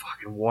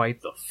fucking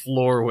wiped the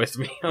floor with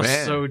me. I was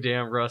so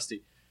damn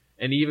rusty.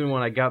 And even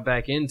when I got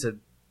back into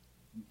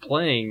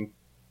playing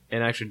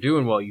and actually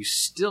doing well, you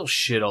still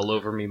shit all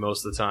over me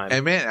most of the time.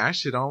 And man, I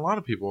shit on a lot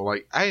of people.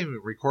 Like, I even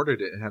recorded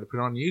it and had to put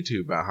it on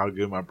YouTube about how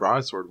good my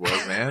broadsword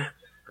was, man.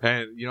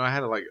 And, I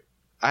had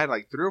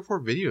like 3 or 4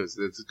 videos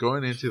that's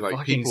going into like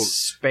fucking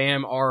people's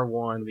spam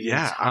R1 the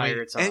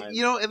entire time.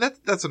 And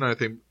that's another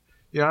thing.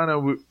 I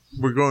know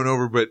we're going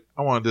over, but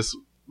I want to just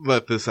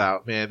let this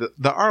out, man.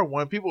 The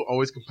R1, people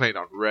always complain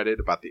on Reddit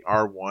about the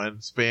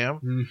R1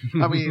 spam.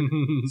 I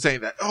mean,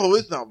 saying that,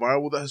 it's not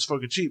viral, that's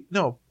fucking cheap.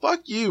 No,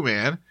 fuck you,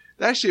 man.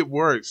 That shit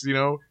works,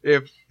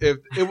 If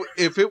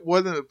it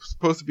wasn't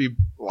supposed to be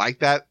like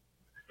that,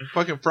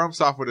 fucking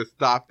FromSoft would have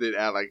stopped it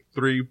at like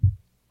 3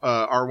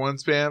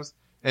 R1 spams,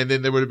 and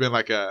then there would have been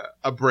like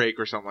a break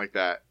or something like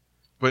that.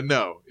 But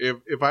no,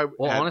 if I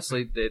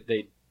honestly,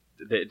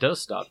 it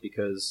does stop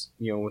because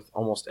with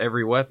almost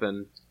every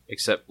weapon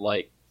except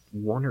like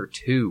 1 or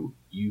 2,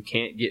 you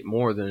can't get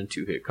more than a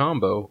 2-hit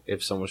combo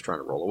if someone's trying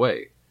to roll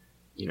away.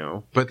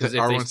 But the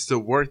R1 still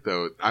worked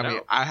though. I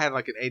mean, I had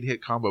like an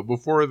 8-hit combo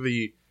before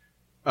the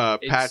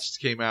patch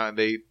came out, and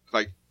they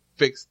like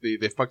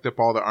they fucked up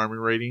all the armor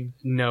rating.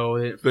 No,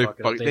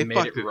 they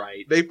made it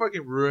right. They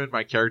fucking ruined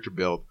my character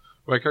build.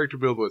 My character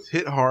build was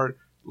hit hard,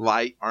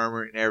 light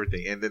armor, and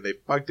everything, and then they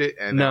fucked it.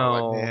 And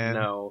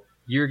no.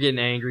 You're getting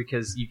angry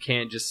because you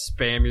can't just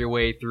spam your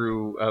way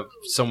through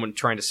someone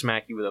trying to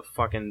smack you with a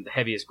fucking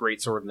heaviest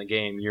greatsword in the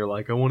game. You're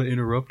like, I want to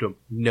interrupt them.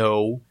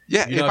 No.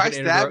 Yeah, if I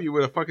stab you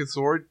with a fucking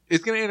sword,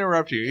 it's going to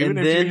interrupt you. Even and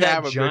if then you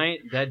have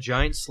that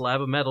giant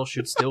slab of metal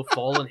should still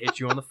fall and hit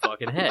you on the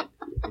fucking head.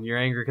 And you're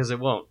angry because it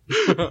won't.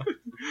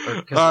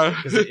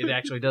 Because it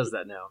actually does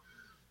that now.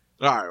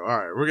 All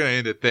right. We're going to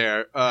end it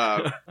there.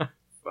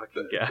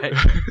 Fucking guy.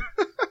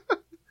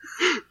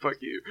 Fuck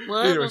you. Well,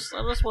 I just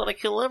want to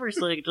kill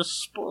everything. I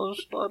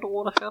don't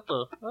want to have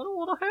to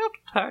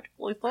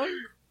tactically think.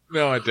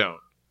 No, I don't.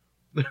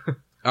 All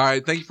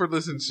right, thank you for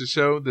listening to the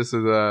show. This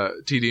is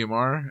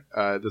TDMR.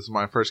 This is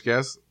my first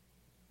guest.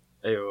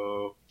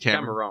 Ayo,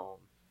 Cameron.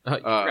 You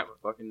forgot my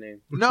fucking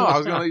name. No, I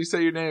was gonna let you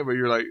say your name, but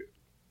you're like,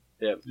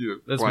 that's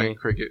playing me.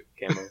 cricket.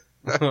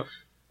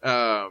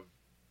 Camo.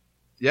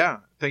 Yeah,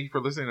 thank you for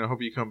listening. I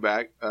hope you come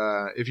back.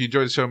 If you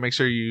enjoyed the show, make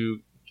sure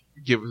you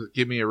give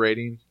me a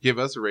rating. Give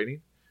us a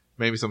rating.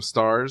 Maybe some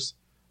stars.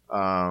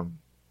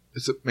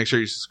 So make sure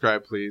you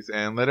subscribe, please,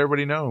 and let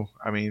everybody know.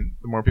 I mean,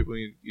 the more people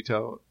you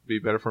tell, be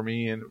better for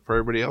me and for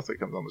everybody else that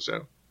comes on the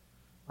show.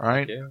 All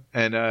right, Yeah.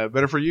 and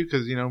better for you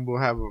because we'll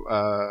have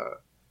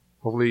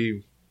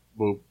hopefully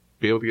we'll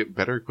be able to get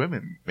better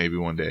equipment maybe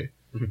one day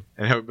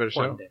and have a better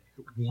show.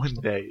 One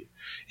day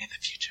in the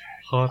future.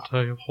 I'll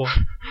tell you what.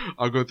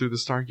 I'll go through the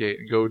Stargate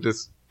and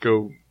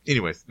go.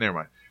 Anyways, never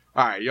mind.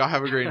 All right, y'all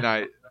have a great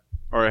night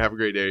or have a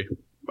great day.